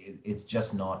 it's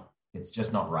just not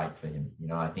right for him.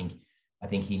 I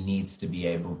think he needs to be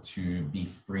able to be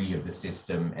free of the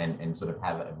system and sort of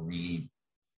have a really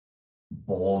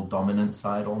ball dominant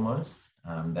side almost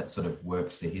that sort of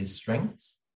works to his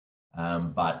strengths.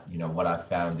 But, what I've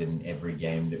found in every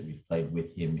game that we've played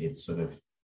with him, it's sort of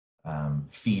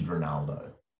feed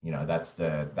Ronaldo. That's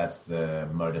the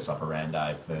modus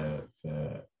operandi for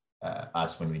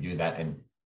us when we do that. And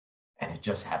it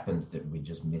just happens that we're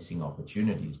just missing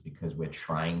opportunities because we're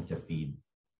trying to feed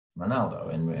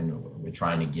Ronaldo and we're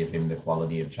trying to give him the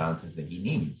quality of chances that he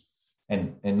needs.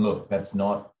 And look, that's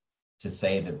not to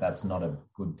say that that's not a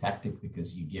good tactic,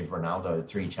 because you give Ronaldo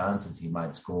 3 chances, he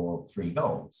might score 3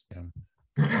 goals.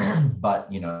 Yeah.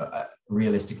 But,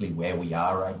 realistically where we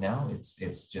are right now,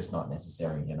 it's just not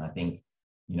necessary. And I think,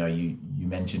 you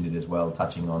mentioned it as well,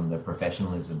 touching on the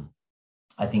professionalism.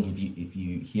 I think if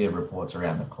you hear reports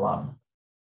around the club,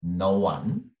 no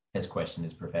one has questioned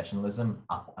his professionalism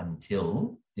up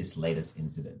until this latest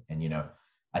incident. And,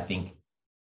 I think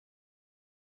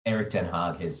Eric Ten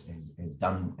Hag has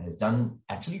done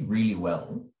actually really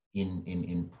well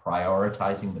in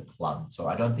prioritizing the club. So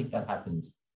I don't think that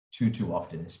happens too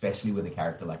often, especially with a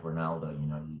character like Ronaldo.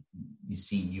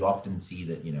 You often see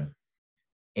that,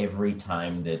 every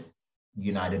time that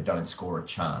United don't score a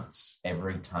chance,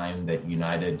 every time that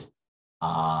United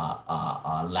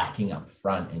are lacking up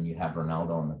front and you have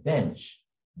Ronaldo on the bench,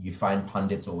 you find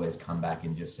pundits always come back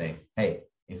and just say, hey,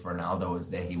 if Ronaldo was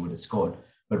there, he would have scored.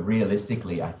 But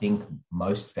realistically, I think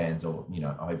most fans, or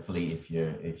hopefully if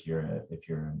you're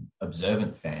an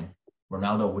observant fan,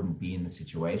 Ronaldo wouldn't be in the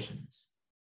situations.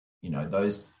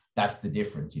 That's the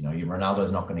difference.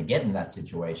 Ronaldo's not going to get in that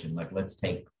situation. Like, let's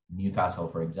take Newcastle,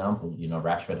 for example.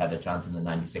 Rashford had a chance in the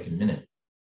 92nd minute.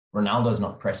 Ronaldo's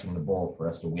not pressing the ball for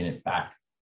us to win it back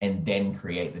and then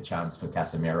create the chance for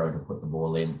Casemiro to put the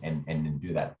ball in and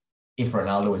do that. If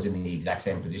Ronaldo was in the exact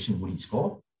same position, would he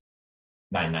score?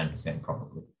 99%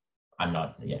 probably. I'm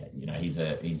not,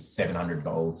 he's 700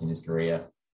 goals in his career.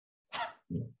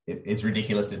 It's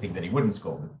ridiculous to think that he wouldn't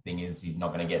score. But the thing is, he's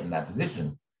not going to get in that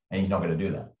position and he's not going to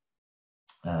do that.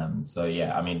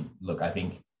 Look, I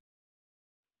think,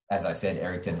 as I said,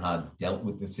 Eric Ten Hag dealt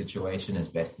with the situation as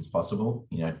best as possible.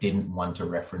 Didn't want to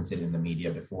reference it in the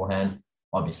media beforehand.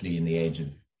 Obviously, in the age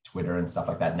of Twitter and stuff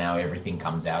like that, now everything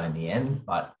comes out in the end.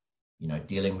 But,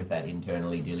 dealing with that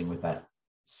internally, dealing with that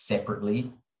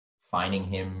separately, fining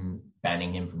him,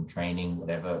 banning him from training,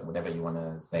 whatever you want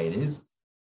to say it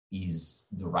is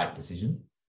the right decision.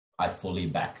 I fully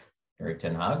back Eric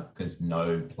Ten Hag because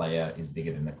no player is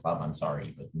bigger than the club. I'm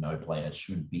sorry, but no player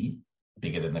should be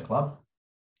bigger than the club.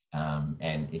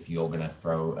 And if you're going to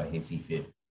throw a hissy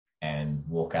fit and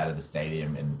walk out of the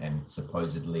stadium and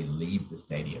supposedly leave the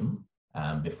stadium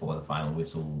before the final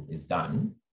whistle is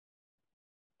done,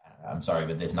 I'm sorry,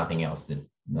 but there's nothing else that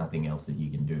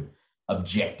you can do.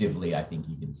 Objectively, I think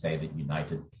you can say that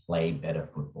United play better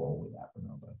football without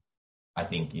Ronaldo. I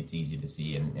think it's easy to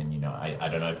see. And I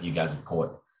don't know if you guys have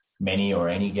caught many or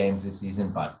any games this season,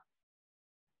 but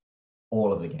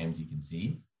all of the games you can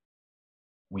see,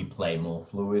 we play more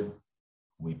fluid.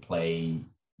 We play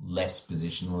less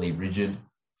positionally rigid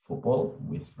football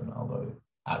with Ronaldo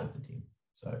out of the team.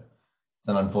 So it's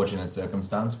an unfortunate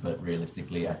circumstance, but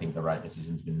realistically, I think the right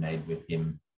decision's been made with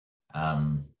him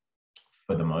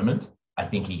for the moment. I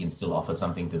think he can still offer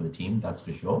something to the team, that's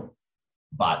for sure.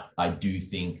 But I do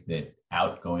think that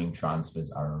outgoing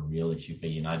transfers are a real issue for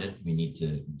United. We need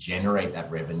to generate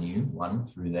that revenue, one,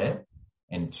 through there.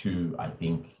 And two, I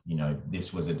think,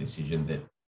 this was a decision that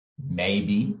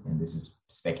maybe, and this is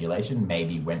speculation,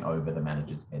 maybe went over the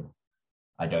manager's head.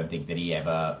 I don't think that he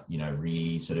ever,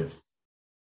 really sort of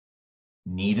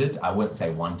needed, I wouldn't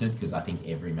say wanted, because I think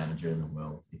every manager in the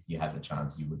world, if you had the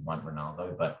chance, you would want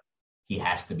Ronaldo, but he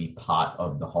has to be part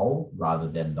of the whole rather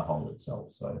than the whole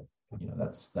itself. So,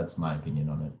 that's my opinion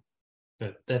on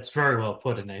it. That's very well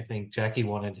put. And I think Jackie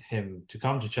wanted him to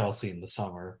come to Chelsea in the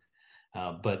summer.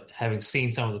 But having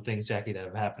seen some of the things, Jackie, that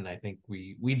have happened, I think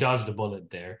we dodged a bullet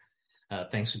there.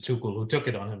 Thanks to Tuchel, who took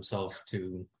it on himself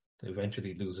to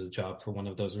eventually lose his job for one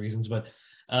of those reasons. But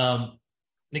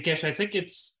Nikesh, I think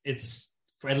it's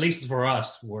at least for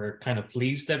us, we're kind of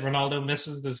pleased that Ronaldo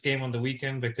misses this game on the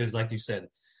weekend because, like you said,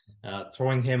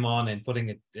 throwing him on and putting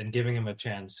it and giving him a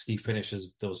chance, he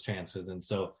finishes those chances. And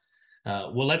so,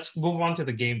 let's move on to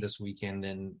the game this weekend.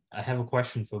 And I have a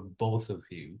question for both of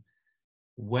you.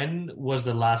 When was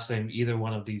the last time either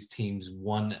one of these teams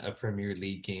won a Premier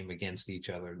League game against each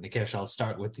other? Nikesh, I'll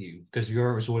start with you because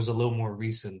yours was a little more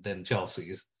recent than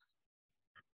Chelsea's.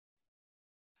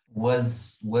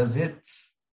 Was it?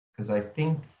 Because I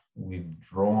think we've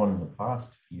drawn the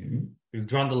past few. We've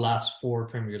drawn the last 4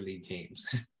 Premier League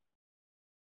games.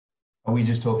 Are we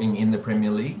just talking in the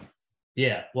Premier League?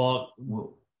 Yeah, well,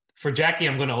 for Jackie,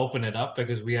 I'm going to open it up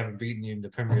because we haven't beaten you in the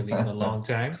Premier League in a long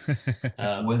time.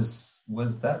 Was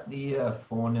that the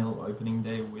 4-0 opening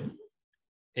day win?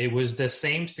 It was the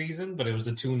same season, but it was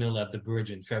the 2-0 at the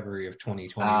Bridge in February of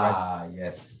 2020.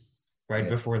 Yes. Right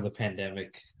before the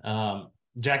pandemic.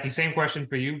 Jackie, same question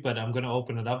for you, but I'm going to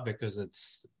open it up because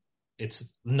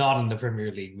it's not in the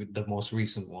Premier League with the most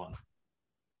recent one.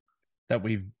 That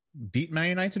we've beat Man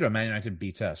United or Man United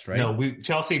beats us, right? No,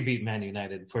 Chelsea beat Man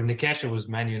United. For Nikesh, it was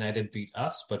Man United beat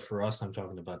us, but for us, I'm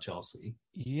talking about Chelsea.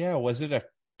 Yeah, was it a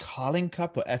Carling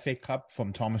Cup or FA Cup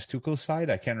from Thomas Tuchel's side?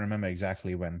 I can't remember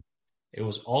exactly when. It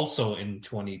was also in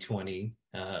 2020,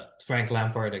 Frank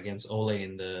Lampard against Ole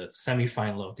in the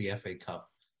semi-final of the FA Cup.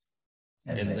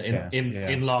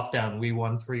 In lockdown, we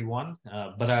won 3-1.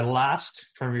 But our last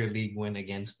Premier League win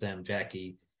against them,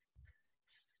 Jackie,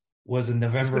 was in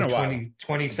November been a of while.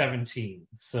 2017.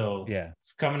 So Yeah.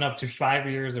 it's coming up to 5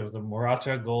 years. There was a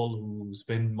Morata goal who's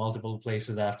been multiple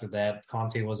places after that.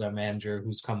 Conte was our manager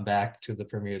who's come back to the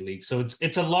Premier League. So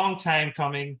it's a long time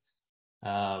coming,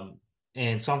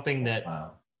 and something that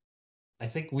I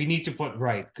think we need to put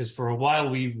right, because for a while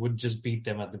we would just beat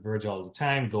them at the verge all the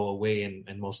time, go away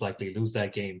and most likely lose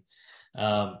that game.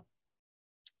 But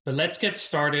let's get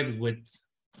started with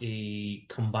a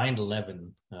combined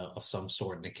 11 of some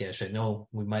sort, Nikesh. I know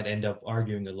we might end up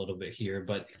arguing a little bit here,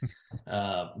 but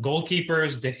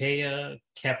goalkeepers, De Gea,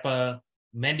 Kepa,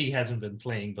 Mendy hasn't been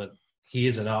playing, but he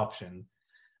is an option.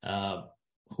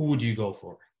 Who would you go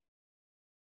for?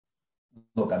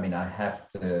 Look, I mean, I have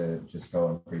to just go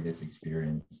on previous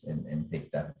experience and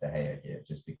pick that De Gea here,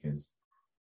 just because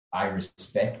I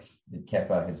respect that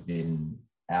Kepa has been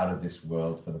out of this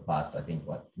world for the past, I think,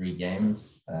 3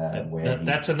 games.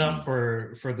 That's enough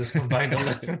for this combined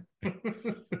 11.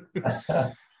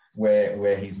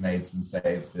 where he's made some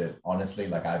saves that, honestly,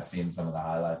 like, I've seen some of the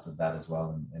highlights of that as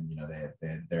well, and you know,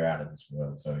 they're out of this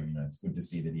world. So, you know, it's good to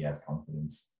see that he has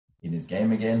confidence in his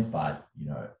game again. But, you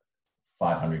know,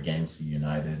 500 games for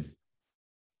United.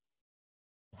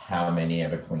 How many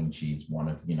ever clean sheets? One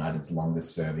of United's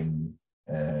longest serving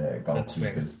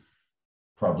goalkeepers.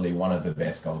 Probably one of the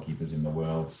best goalkeepers in the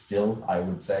world still, I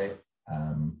would say.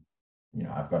 You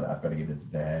know, I've got to give it to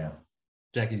De Gea.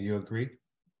 Jackie, do you agree?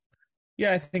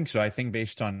 Yeah, I think so. I think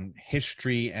based on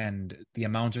history and the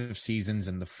amount of seasons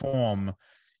and the form,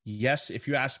 yes, if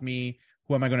you ask me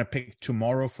who am I going to pick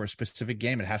tomorrow for a specific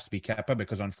game, it has to be Kepa,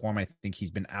 because on form, I think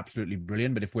he's been absolutely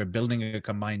brilliant. But if we're building a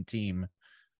combined team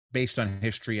based on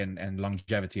history and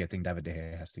longevity, I think David De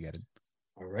Gea has to get it.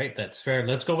 All right, that's fair.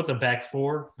 Let's go with the back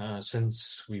four,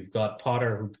 since we've got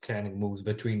Potter, who kind of moves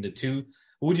between the two.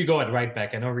 Who would you go at right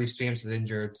back? I know Reece James is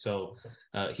injured, so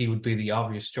he would be the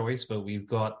obvious choice, but we've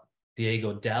got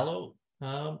Diego Dallo.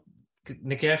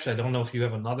 Nikesh, I don't know if you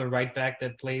have another right back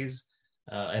that plays.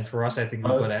 And for us, I think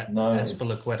we've got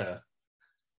Azpilicueta.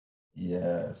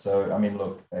 Yeah, so, I mean,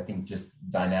 look, I think just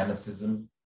dynamicism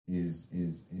is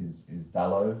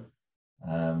Dallo.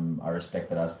 I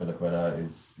respect that Azpilicueta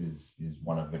is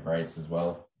one of the greats as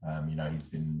well. You know, he's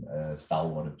been a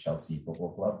stalwart of Chelsea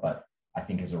Football Club, but I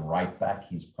think as a right back,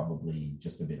 he's probably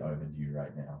just a bit overdue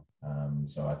right now.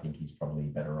 So I think he's probably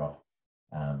better off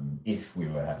if we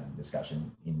were having a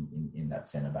discussion in that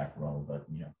centre back role. But,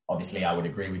 you know, obviously I would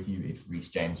agree with you. If Reece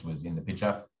James was in the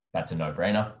picture, that's a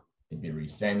no-brainer. It'd be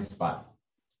Reece James. But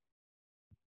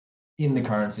in the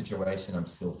current situation, I'm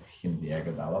still picking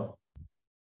Diego Dallo.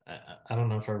 I don't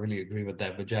know if I really agree with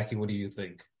that, but Jackie, what do you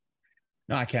think?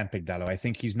 No, I can't pick Dallo. I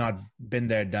think he's not been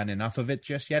there, done enough of it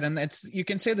just yet. And you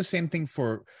can say the same thing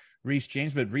for Reece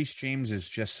James, but Reece James is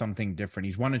just something different.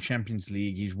 He's won a Champions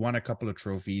League. He's won a couple of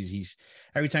trophies.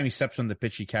 Every time he steps on the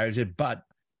pitch, he carries it. But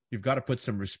you've got to put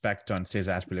some respect on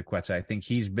Cesar Azpilicueta. I think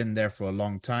he's been there for a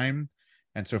long time.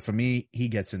 And so for me, he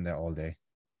gets in there all day.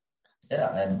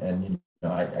 Yeah, and you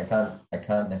know, I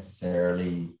can't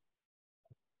necessarily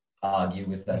argue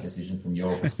with that decision from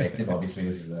your perspective. Obviously,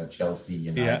 this is a Chelsea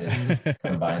United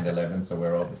combined 11, so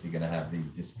we're obviously going to have these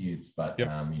disputes. But you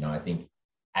know, I think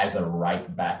as a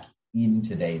right back in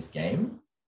today's game,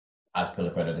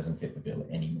 Azpilicueta doesn't fit the bill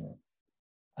anymore.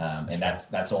 And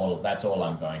that's all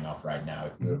I'm going off right now.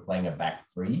 If we were playing a back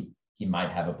three, he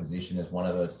might have a position as one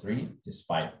of those three,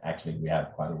 despite actually we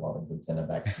have quite a lot of good centre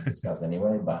backs to discuss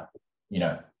anyway. But, you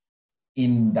know,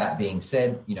 in that being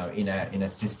said, you know, in a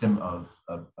system of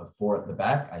 4 at the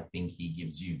back, I think he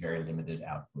gives you very limited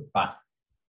output. But,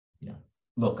 you know,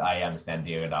 look, I understand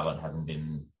Diego Dallo hasn't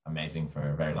been amazing for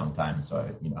a very long time, so,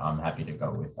 you know, I'm happy to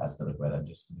go with Azpilicueta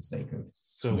just for the sake of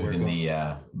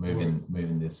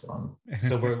moving this on.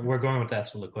 So we're going with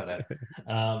Azpilicueta.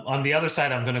 On the other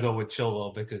side, I'm going to go with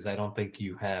Chilwell, because I don't think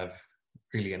you have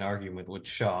really an argument with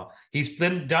Shaw. He's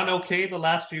been done okay the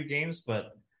last few games,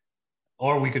 but.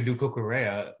 Or we could do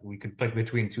Cucurella. We could pick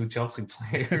between 2 Chelsea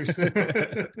players.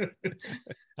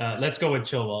 Let's go with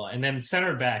Chilwell. And then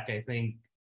center back, I think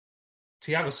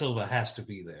Thiago Silva has to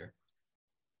be there.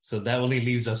 So that only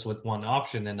leaves us with one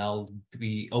option, and I'll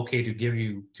be okay to give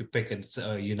you to pick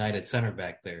a United center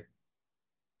back there.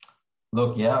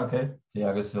 Look, yeah, okay.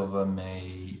 Thiago Silva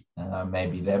may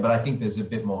be there, but I think there's a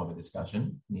bit more of a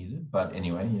discussion needed. But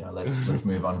anyway, you know, let's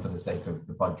move on for the sake of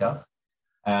the podcast.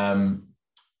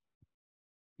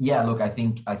 Yeah, look, I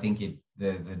think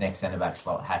the next centre-back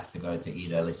slot has to go to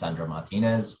either Lisandro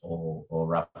Martinez or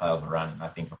Rafael Varane. I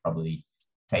think I'll probably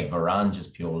take Varane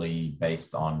just purely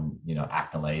based on, you know,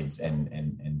 accolades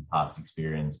and past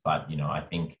experience. But, you know, I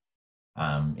think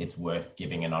it's worth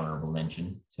giving an honourable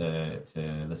mention to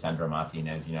Lisandro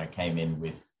Martinez. You know, came in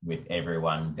with with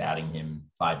everyone doubting him,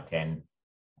 5'10",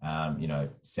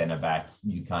 centre back,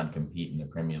 you can't compete in the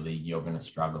Premier League. You're going to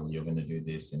struggle. You're going to do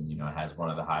this, and has one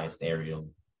of the highest aerial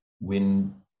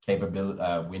win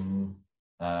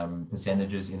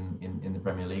percentages in the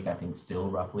Premier League. I think still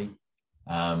roughly,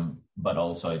 but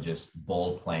also just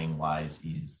ball playing wise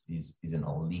is an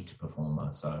elite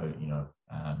performer. So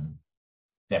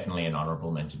definitely an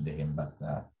honourable mention to him. But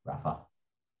Rafa.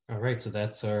 All right, so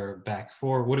that's our back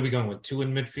four. What are we going with? 2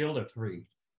 in midfield or 3?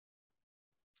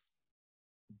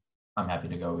 I'm happy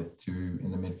to go with 2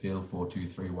 in the midfield.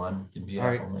 4-2-3-1 can be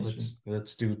our formation.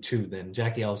 Let's do 2 then.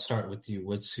 Jackie, I'll start with you.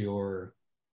 What's your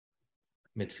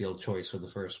midfield choice for the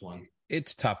first one?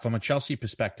 It's tough. From a Chelsea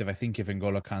perspective, I think if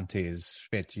N'Golo Kante is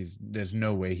fit, there's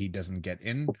no way he doesn't get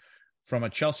in. From a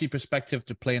Chelsea perspective,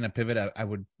 to play in a pivot, I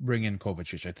would bring in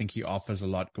Kovacic. I think he offers a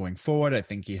lot going forward. I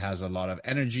think he has a lot of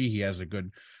energy. He has a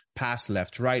good pass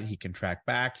left, right. He can track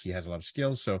back. He has a lot of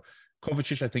skills. So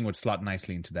Kovacic, I think, would slot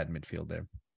nicely into that midfield there.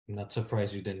 I'm not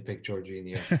surprised you didn't pick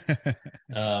Jorginho.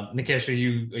 Nikesh, are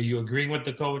you agreeing with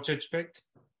the Kovacic pick?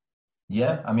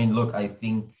 Yeah, I mean, look, I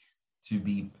think to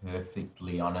be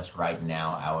perfectly honest, right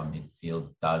now our midfield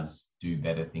does do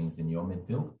better things than your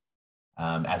midfield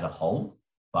as a whole.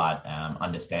 But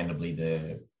understandably,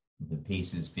 the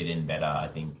pieces fit in better. I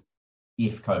think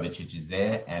if Kovacic is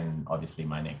there, and obviously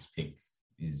my next pick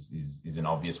is an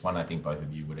obvious one. I think both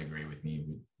of you would agree with me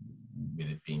with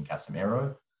it being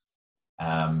Casemiro.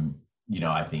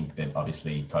 I think that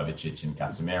obviously Kovacic and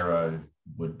Casemiro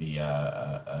would be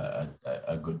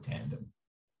a good tandem.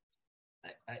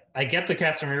 I get the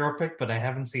Casemiro pick, but I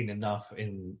haven't seen enough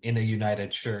in a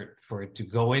United shirt for it to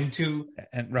go into.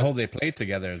 And Rahul, they played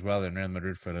together as well in Real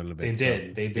Madrid for a little bit.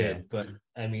 They did. Yeah. But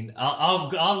I mean,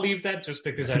 I'll leave that just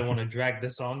because I don't want to drag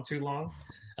this on too long.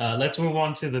 Let's move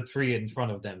on to the 3 in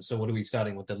front of them. So what are we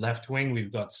starting with? The left wing,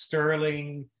 we've got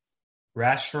Sterling,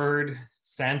 Rashford,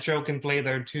 Sancho can play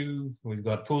there too. We've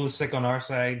got Pulisic on our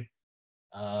side.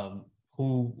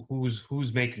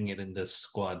 Who's making it in this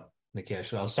squad?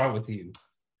 Nikesh, I'll start with you.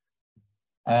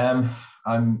 I'm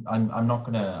not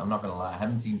gonna lie. I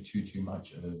haven't seen too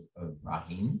much of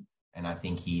Raheem, and I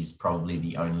think he's probably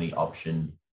the only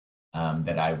option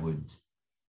that I would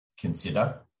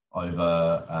consider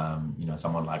over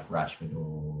someone like Rashford,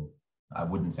 or I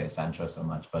wouldn't say Sancho so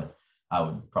much, but I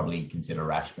would probably consider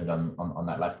Rashford on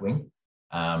that left wing.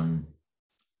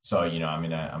 So I'm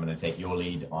gonna take your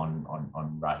lead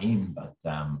on Raheem, but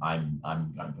I'm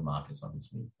going for Marcus,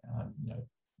 obviously.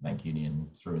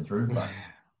 Mancunian through and through, but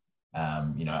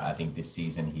I think this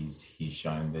season he's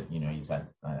shown that he's had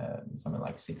something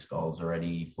like 6 goals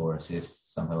already, 4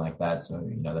 assists, something like that. So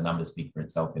the numbers speak for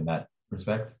itself in that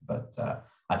respect. But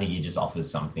I think he just offers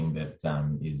something that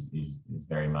is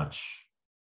very much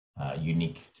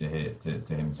unique to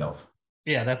himself.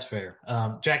 Yeah, that's fair.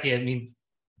 Jackie, I mean,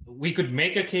 we could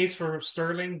make a case for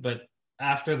Sterling, but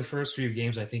after the first few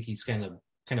games, I think he's kind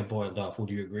of boiled off. Would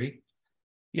you agree?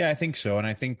 Yeah, I think so. And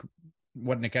I think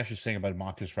what Nikesh is saying about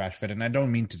Marcus Rashford, and I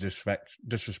don't mean to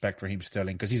disrespect Raheem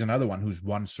Sterling, because he's another one who's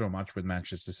won so much with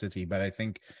Manchester City. But I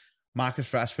think Marcus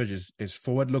Rashford is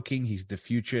forward-looking. He's the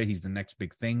future. He's the next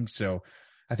big thing. So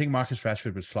I think Marcus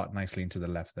Rashford would slot nicely into the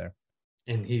left there.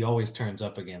 And he always turns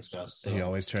up against us. So. He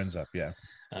always turns up, yeah.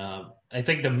 I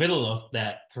think the middle of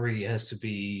that 3 has to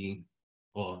be,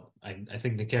 well, I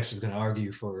think Nikesh is going to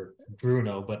argue for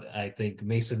Bruno, but I think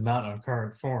Mason Mount on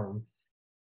current form,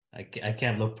 I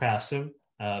can't look past him.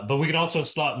 But we can also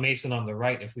slot Mason on the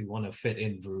right if we want to fit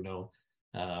in Bruno.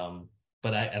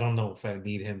 But I don't know if I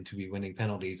need him to be winning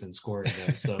penalties and scoring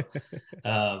them. So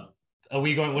what are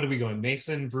we going?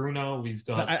 Mason, Bruno, we've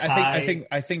got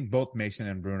I think both Mason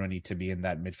and Bruno need to be in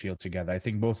that midfield together. I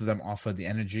think both of them offer the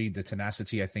energy, the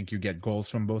tenacity. I think you get goals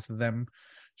from both of them.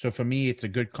 So for me, it's a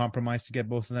good compromise to get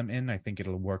both of them in. I think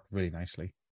it'll work really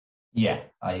nicely. Yeah,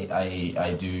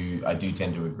 I do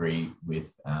tend to agree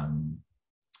with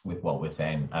what we're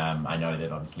saying. I know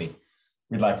that obviously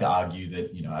we'd like to argue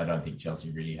that, I don't think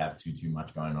Chelsea really have too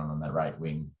much going on that right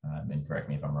wing. And correct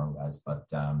me if I'm wrong, guys. But,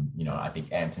 I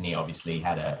think Anthony obviously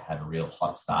had a real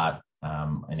hot start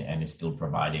and is still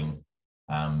providing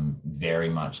very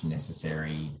much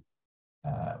necessary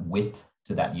width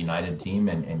to that United team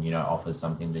and offers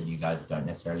something that you guys don't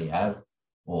necessarily have,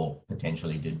 or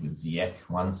potentially did with Ziyech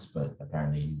once, but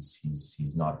apparently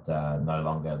he's not no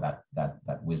longer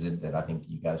that wizard that I think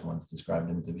you guys once described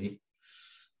him to be.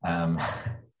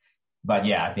 But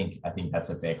yeah, I think that's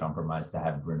a fair compromise to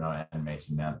have Bruno and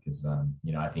Mason Mount, because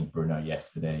I think Bruno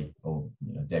yesterday or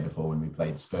day before when we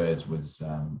played Spurs was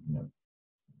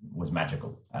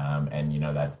magical, and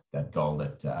that goal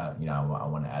that I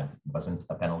want to add wasn't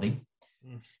a penalty.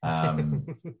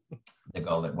 The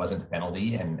goal that wasn't a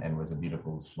penalty and was a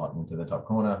beautiful slot into the top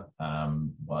corner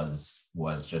was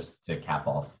just to cap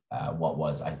off what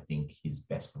was, I think, his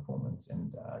best performance.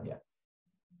 And yeah.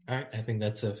 All right, I think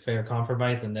that's a fair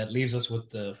compromise, and that leaves us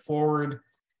with the forward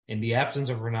in the absence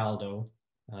of Ronaldo.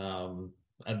 And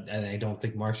I don't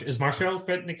think is Martial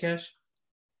fit, Nikesh?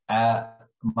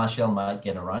 Martial might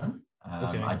get a run.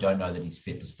 Okay. I don't know that he's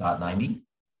fit to start 90.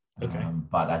 Okay.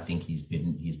 But I think he's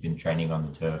been training on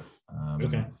the turf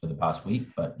for the past week.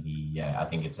 But I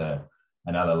think it's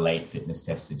another late fitness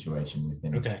test situation with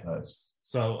him. Okay.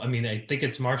 So I mean, I think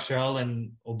it's Martial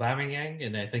and Aubameyang,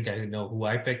 and I think I know who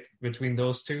I pick between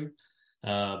those two.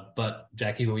 But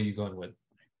Jackie, who are you going with?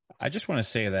 I just want to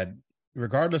say that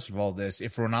regardless of all this,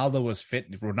 if Ronaldo was fit,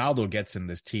 if Ronaldo gets in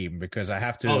this team, because I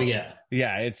have to. Oh yeah,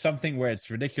 it's something where it's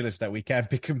ridiculous that we can't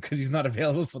pick him because he's not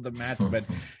available for the match. But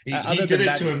he did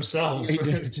it to himself. He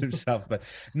did it to himself. But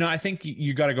no, I think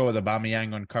you got to go with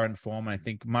Aubameyang on current form. I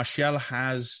think Martial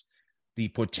has the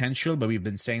potential, but we've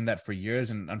been saying that for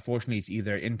years, and unfortunately, it's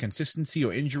either inconsistency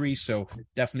or injury. So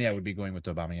definitely, I would be going with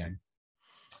Aubameyang.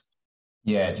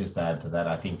 Yeah, just to add to that,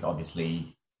 I think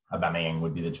obviously Aubameyang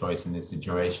would be the choice in this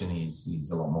situation.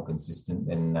 He's a lot more consistent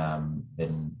than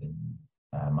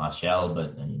Martial,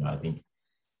 but I think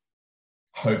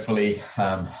hopefully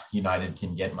United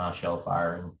can get Martial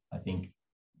firing. I think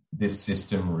this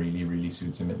system really, really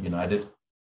suits him at United,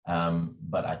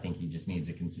 but I think he just needs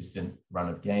a consistent run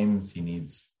of games. He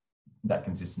needs that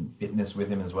consistent fitness with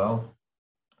him as well.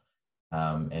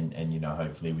 And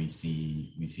hopefully we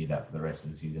see that for the rest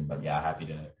of the season. But yeah, happy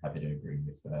to agree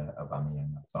with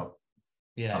Aubameyang up top.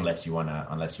 Yeah, unless you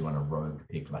wanna rogue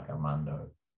pick like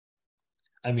Armando.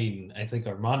 I mean, I think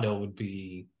Armando would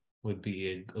be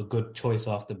a good choice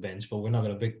off the bench, but we're not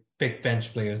going to pick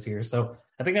bench players here. So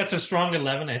I think that's a strong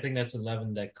 11. I think that's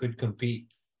 11 that could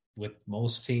compete with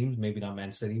most teams, maybe not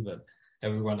Man City, but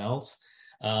everyone else.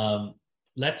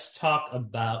 Let's talk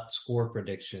about score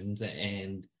predictions.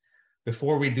 And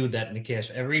before we do that,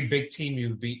 Nikesh, every big team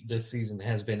you beat this season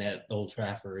has been at Old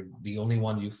Trafford. The only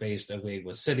one you faced away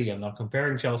was City. I'm not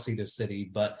comparing Chelsea to City,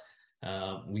 but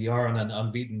we are on an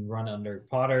unbeaten run under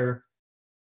Potter.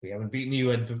 We haven't beaten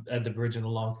you at the Bridge in a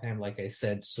long time, like I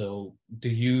said. So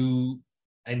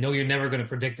I know you're never going to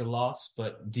predict a loss,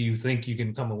 but do you think you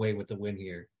can come away with the win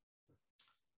here?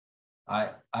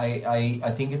 I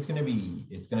think it's going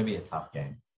to be a tough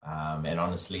game. And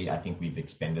honestly, I think we've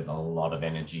expended a lot of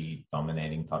energy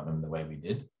dominating Tottenham the way we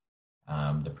did.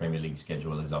 The Premier League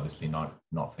schedule is obviously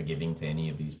not forgiving to any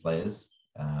of these players.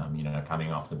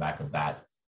 Coming off the back of that,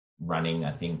 running,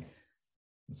 I think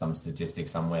some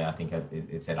statistics somewhere, I think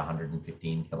it said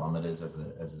 115 kilometers as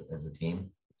a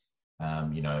team.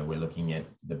 We're looking at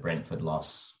the Brentford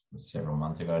loss several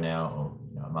months ago now,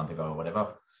 or a month ago or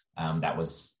whatever. That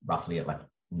was roughly at like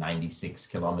 96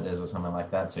 kilometers or something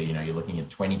like that. So, you're looking at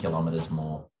 20 kilometers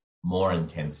more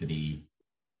intensity,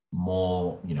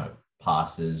 more,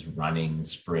 passes, running,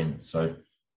 sprints. So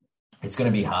it's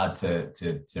going to be hard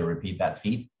to repeat that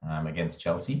feat against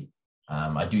Chelsea.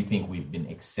 I do think we've been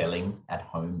excelling at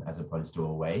home as opposed to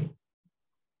away.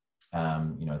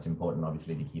 It's important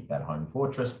obviously to keep that home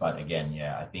fortress, but again,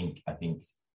 yeah, I think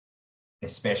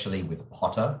especially with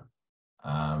Potter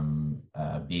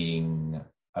being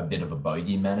a bit of a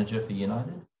bogey manager for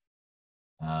United.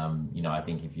 I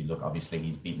think if you look, obviously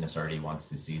he's beaten us already once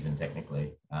this season,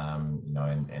 technically.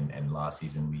 And last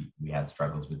season we had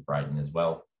struggles with Brighton as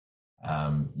well.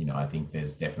 I think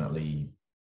there's definitely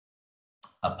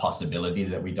a possibility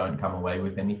that we don't come away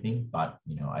with anything, but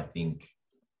I think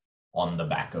on the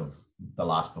back of the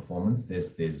last performance,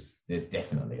 there's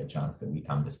definitely a chance that we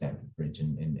come to Stamford Bridge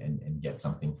and get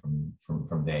something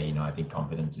from there. I think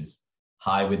confidence is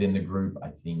high within the group. I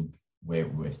think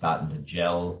we're starting to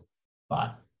gel,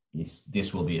 but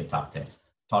this will be a tough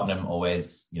test. Tottenham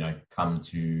always, come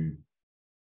to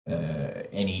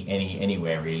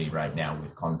anywhere really right now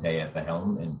with Conte at the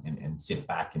helm and sit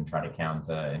back and try to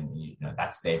counter, and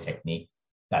that's their technique,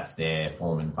 that's their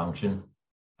form and function.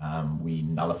 We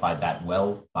nullified that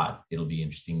well, but it'll be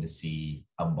interesting to see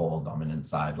a ball dominant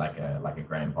side like a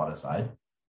Graham Potter side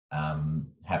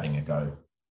having a go.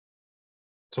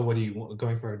 So what are you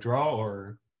going for, a draw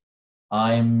or?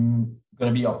 I'm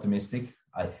going to be optimistic.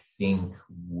 I think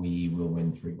we will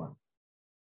win 3-1.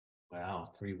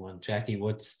 Wow, 3-1. Jackie,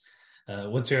 what's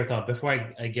your thought? Before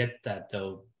I get that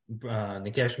though,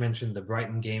 Nikesh mentioned the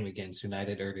Brighton game against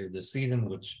United earlier this season,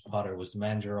 which Potter was the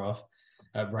manager of.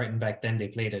 Brighton back then, they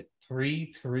played a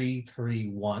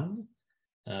 3-3-3-1,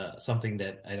 something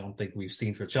that I don't think we've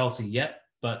seen for Chelsea yet,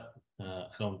 but I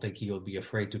don't think he'll be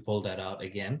afraid to pull that out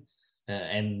again.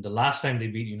 And the last time they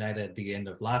beat United at the end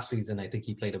of last season, I think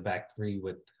he played a back three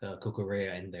with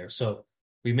Cucurella in there. So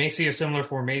we may see a similar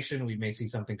formation. We may see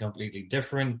something completely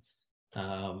different.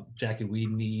 Jackie, we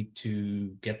need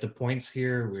to get the points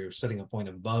here. We're sitting a point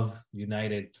above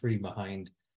United, 3 behind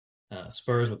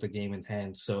Spurs with the game in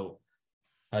hand. So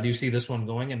how do you see this one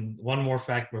going? And one more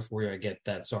fact before I get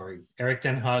that. Sorry. Erik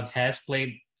ten Hag has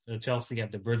played Chelsea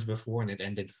at the Bridge before, and it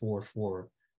ended 4-4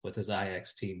 with his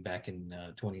Ajax team back in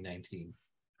 2019.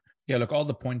 Yeah, look, all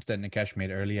the points that Nikesh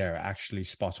made earlier are actually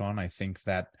spot on. I think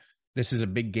that this is a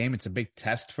big game. It's a big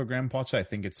test for Graham Potter. I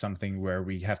think it's something where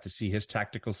we have to see his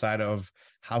tactical side of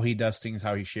how he does things,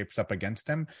 how he shapes up against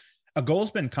them. A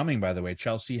goal's been coming, by the way.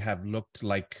 Chelsea have looked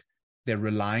like they're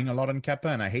relying a lot on Kepa,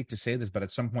 and I hate to say this, but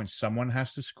at some point someone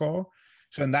has to score.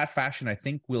 So in that fashion, I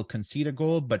think we'll concede a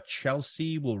goal, but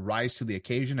Chelsea will rise to the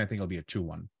occasion. I think it'll be a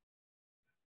 2-1.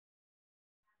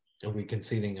 Are we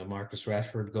conceding a Marcus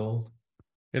Rashford goal?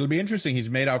 It'll be interesting. He's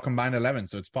made our combined 11,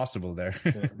 so it's possible there.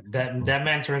 that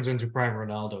man turns into prime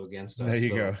Ronaldo against us. There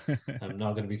you go. I'm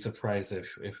not going to be surprised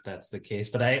if that's the case.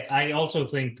 But I also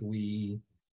think we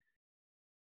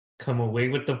come away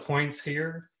with the points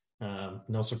here.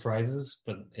 No surprises.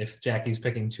 But if Jackie's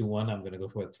picking 2-1, I'm going to go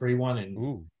for a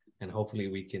 3-1, and hopefully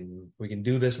we can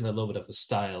do this in a little bit of a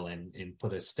style and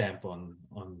put a stamp on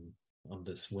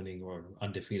this winning or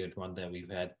undefeated run that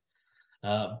we've had.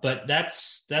 But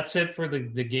that's it for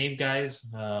the game, guys.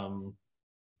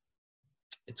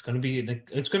 It's going to be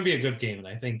a good game, and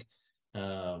I think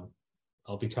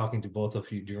I'll be talking to both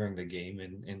of you during the game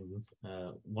in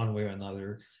one way or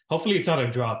another. Hopefully, it's not a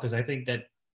draw, because I think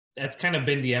that's kind of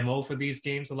been the MO for these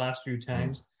games the last few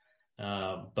times.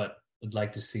 But I'd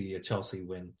like to see a Chelsea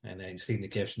win, and I see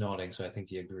Nikesh nodding, so I think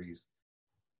he agrees.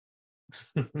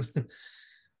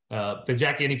 But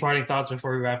Jackie, any parting thoughts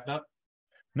before we wrap it up?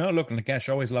 No, look, Nikesh,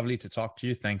 always lovely to talk to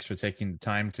you. Thanks for taking the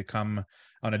time to come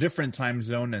on a different time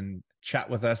zone and chat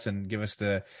with us and give us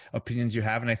the opinions you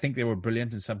have. And I think they were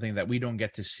brilliant and something that we don't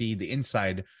get to see the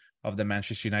inside of the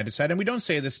Manchester United side. And we don't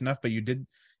say this enough, but you did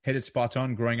hit it spot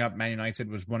on. Growing up, Man United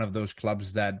was one of those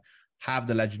clubs that have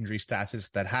the legendary status,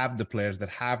 that have the players, that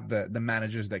have the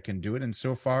managers that can do it. And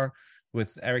so far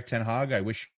with Erik ten Hag, I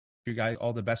wish you guys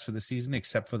all the best for the season,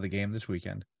 except for the game this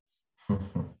weekend.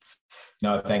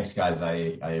 No, thanks, guys. I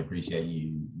appreciate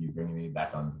you bringing me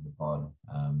back onto the pod.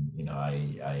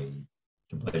 I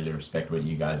completely respect what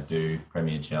you guys do.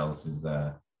 Premier Chelsea is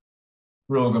a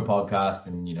real good podcast,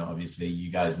 and obviously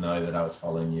you guys know that I was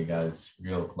following you guys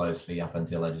real closely up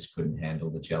until I just couldn't handle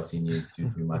the Chelsea news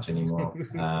too much anymore.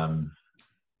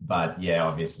 But yeah,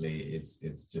 obviously it's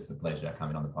just a pleasure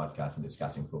coming on the podcast and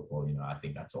discussing football. I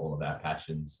think that's all of our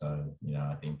passion. So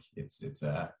I think it's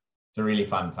a really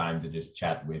fun time to just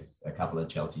chat with a couple of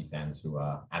Chelsea fans who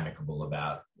are amicable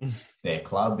about their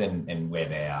club and where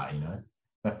they are,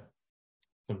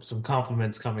 Some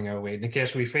compliments coming our way.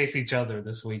 Nikesh, we face each other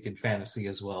this week in fantasy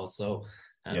as well. So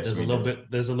yes, there's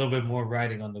a little bit more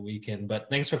riding on the weekend. But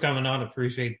thanks for coming on.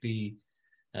 Appreciate the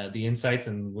insights,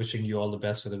 and wishing you all the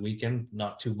best for the weekend.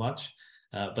 Not too much.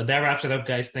 But that wraps it up,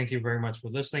 guys. Thank you very much for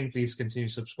listening. Please continue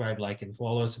to subscribe, like, and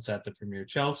follow us. It's at the Premier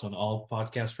Chelsea on all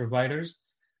podcast providers.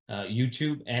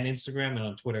 YouTube and Instagram, and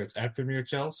on Twitter it's at Premier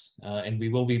Chelsea. And we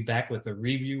will be back with a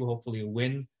review, hopefully a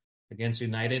win against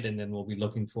United, and then we'll be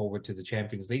looking forward to the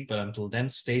Champions League. But until then,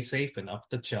 stay safe and up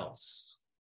the Chelsea.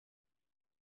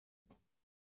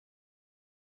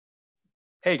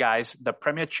 Hey guys, the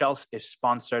Premier Chelsea is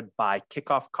sponsored by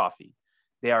Kickoff Coffee.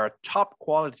 They are a top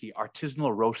quality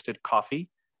artisanal roasted coffee.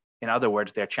 In other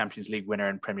words, they're Champions League winner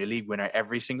and Premier League winner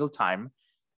every single time.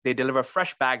 They deliver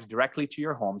fresh bags directly to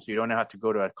your home, so you don't have to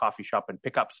go to a coffee shop and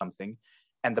pick up something.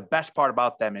 And the best part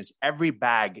about them is every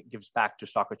bag gives back to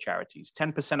soccer charities.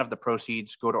 10% of the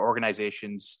proceeds go to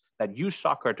organizations that use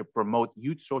soccer to promote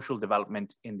youth social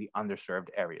development in the underserved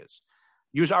areas.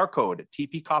 Use our code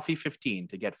TPCoffee15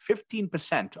 to get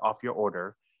 15% off your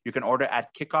order. You can order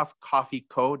at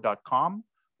kickoffcoffeeco.com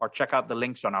or check out the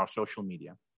links on our social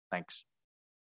media. Thanks.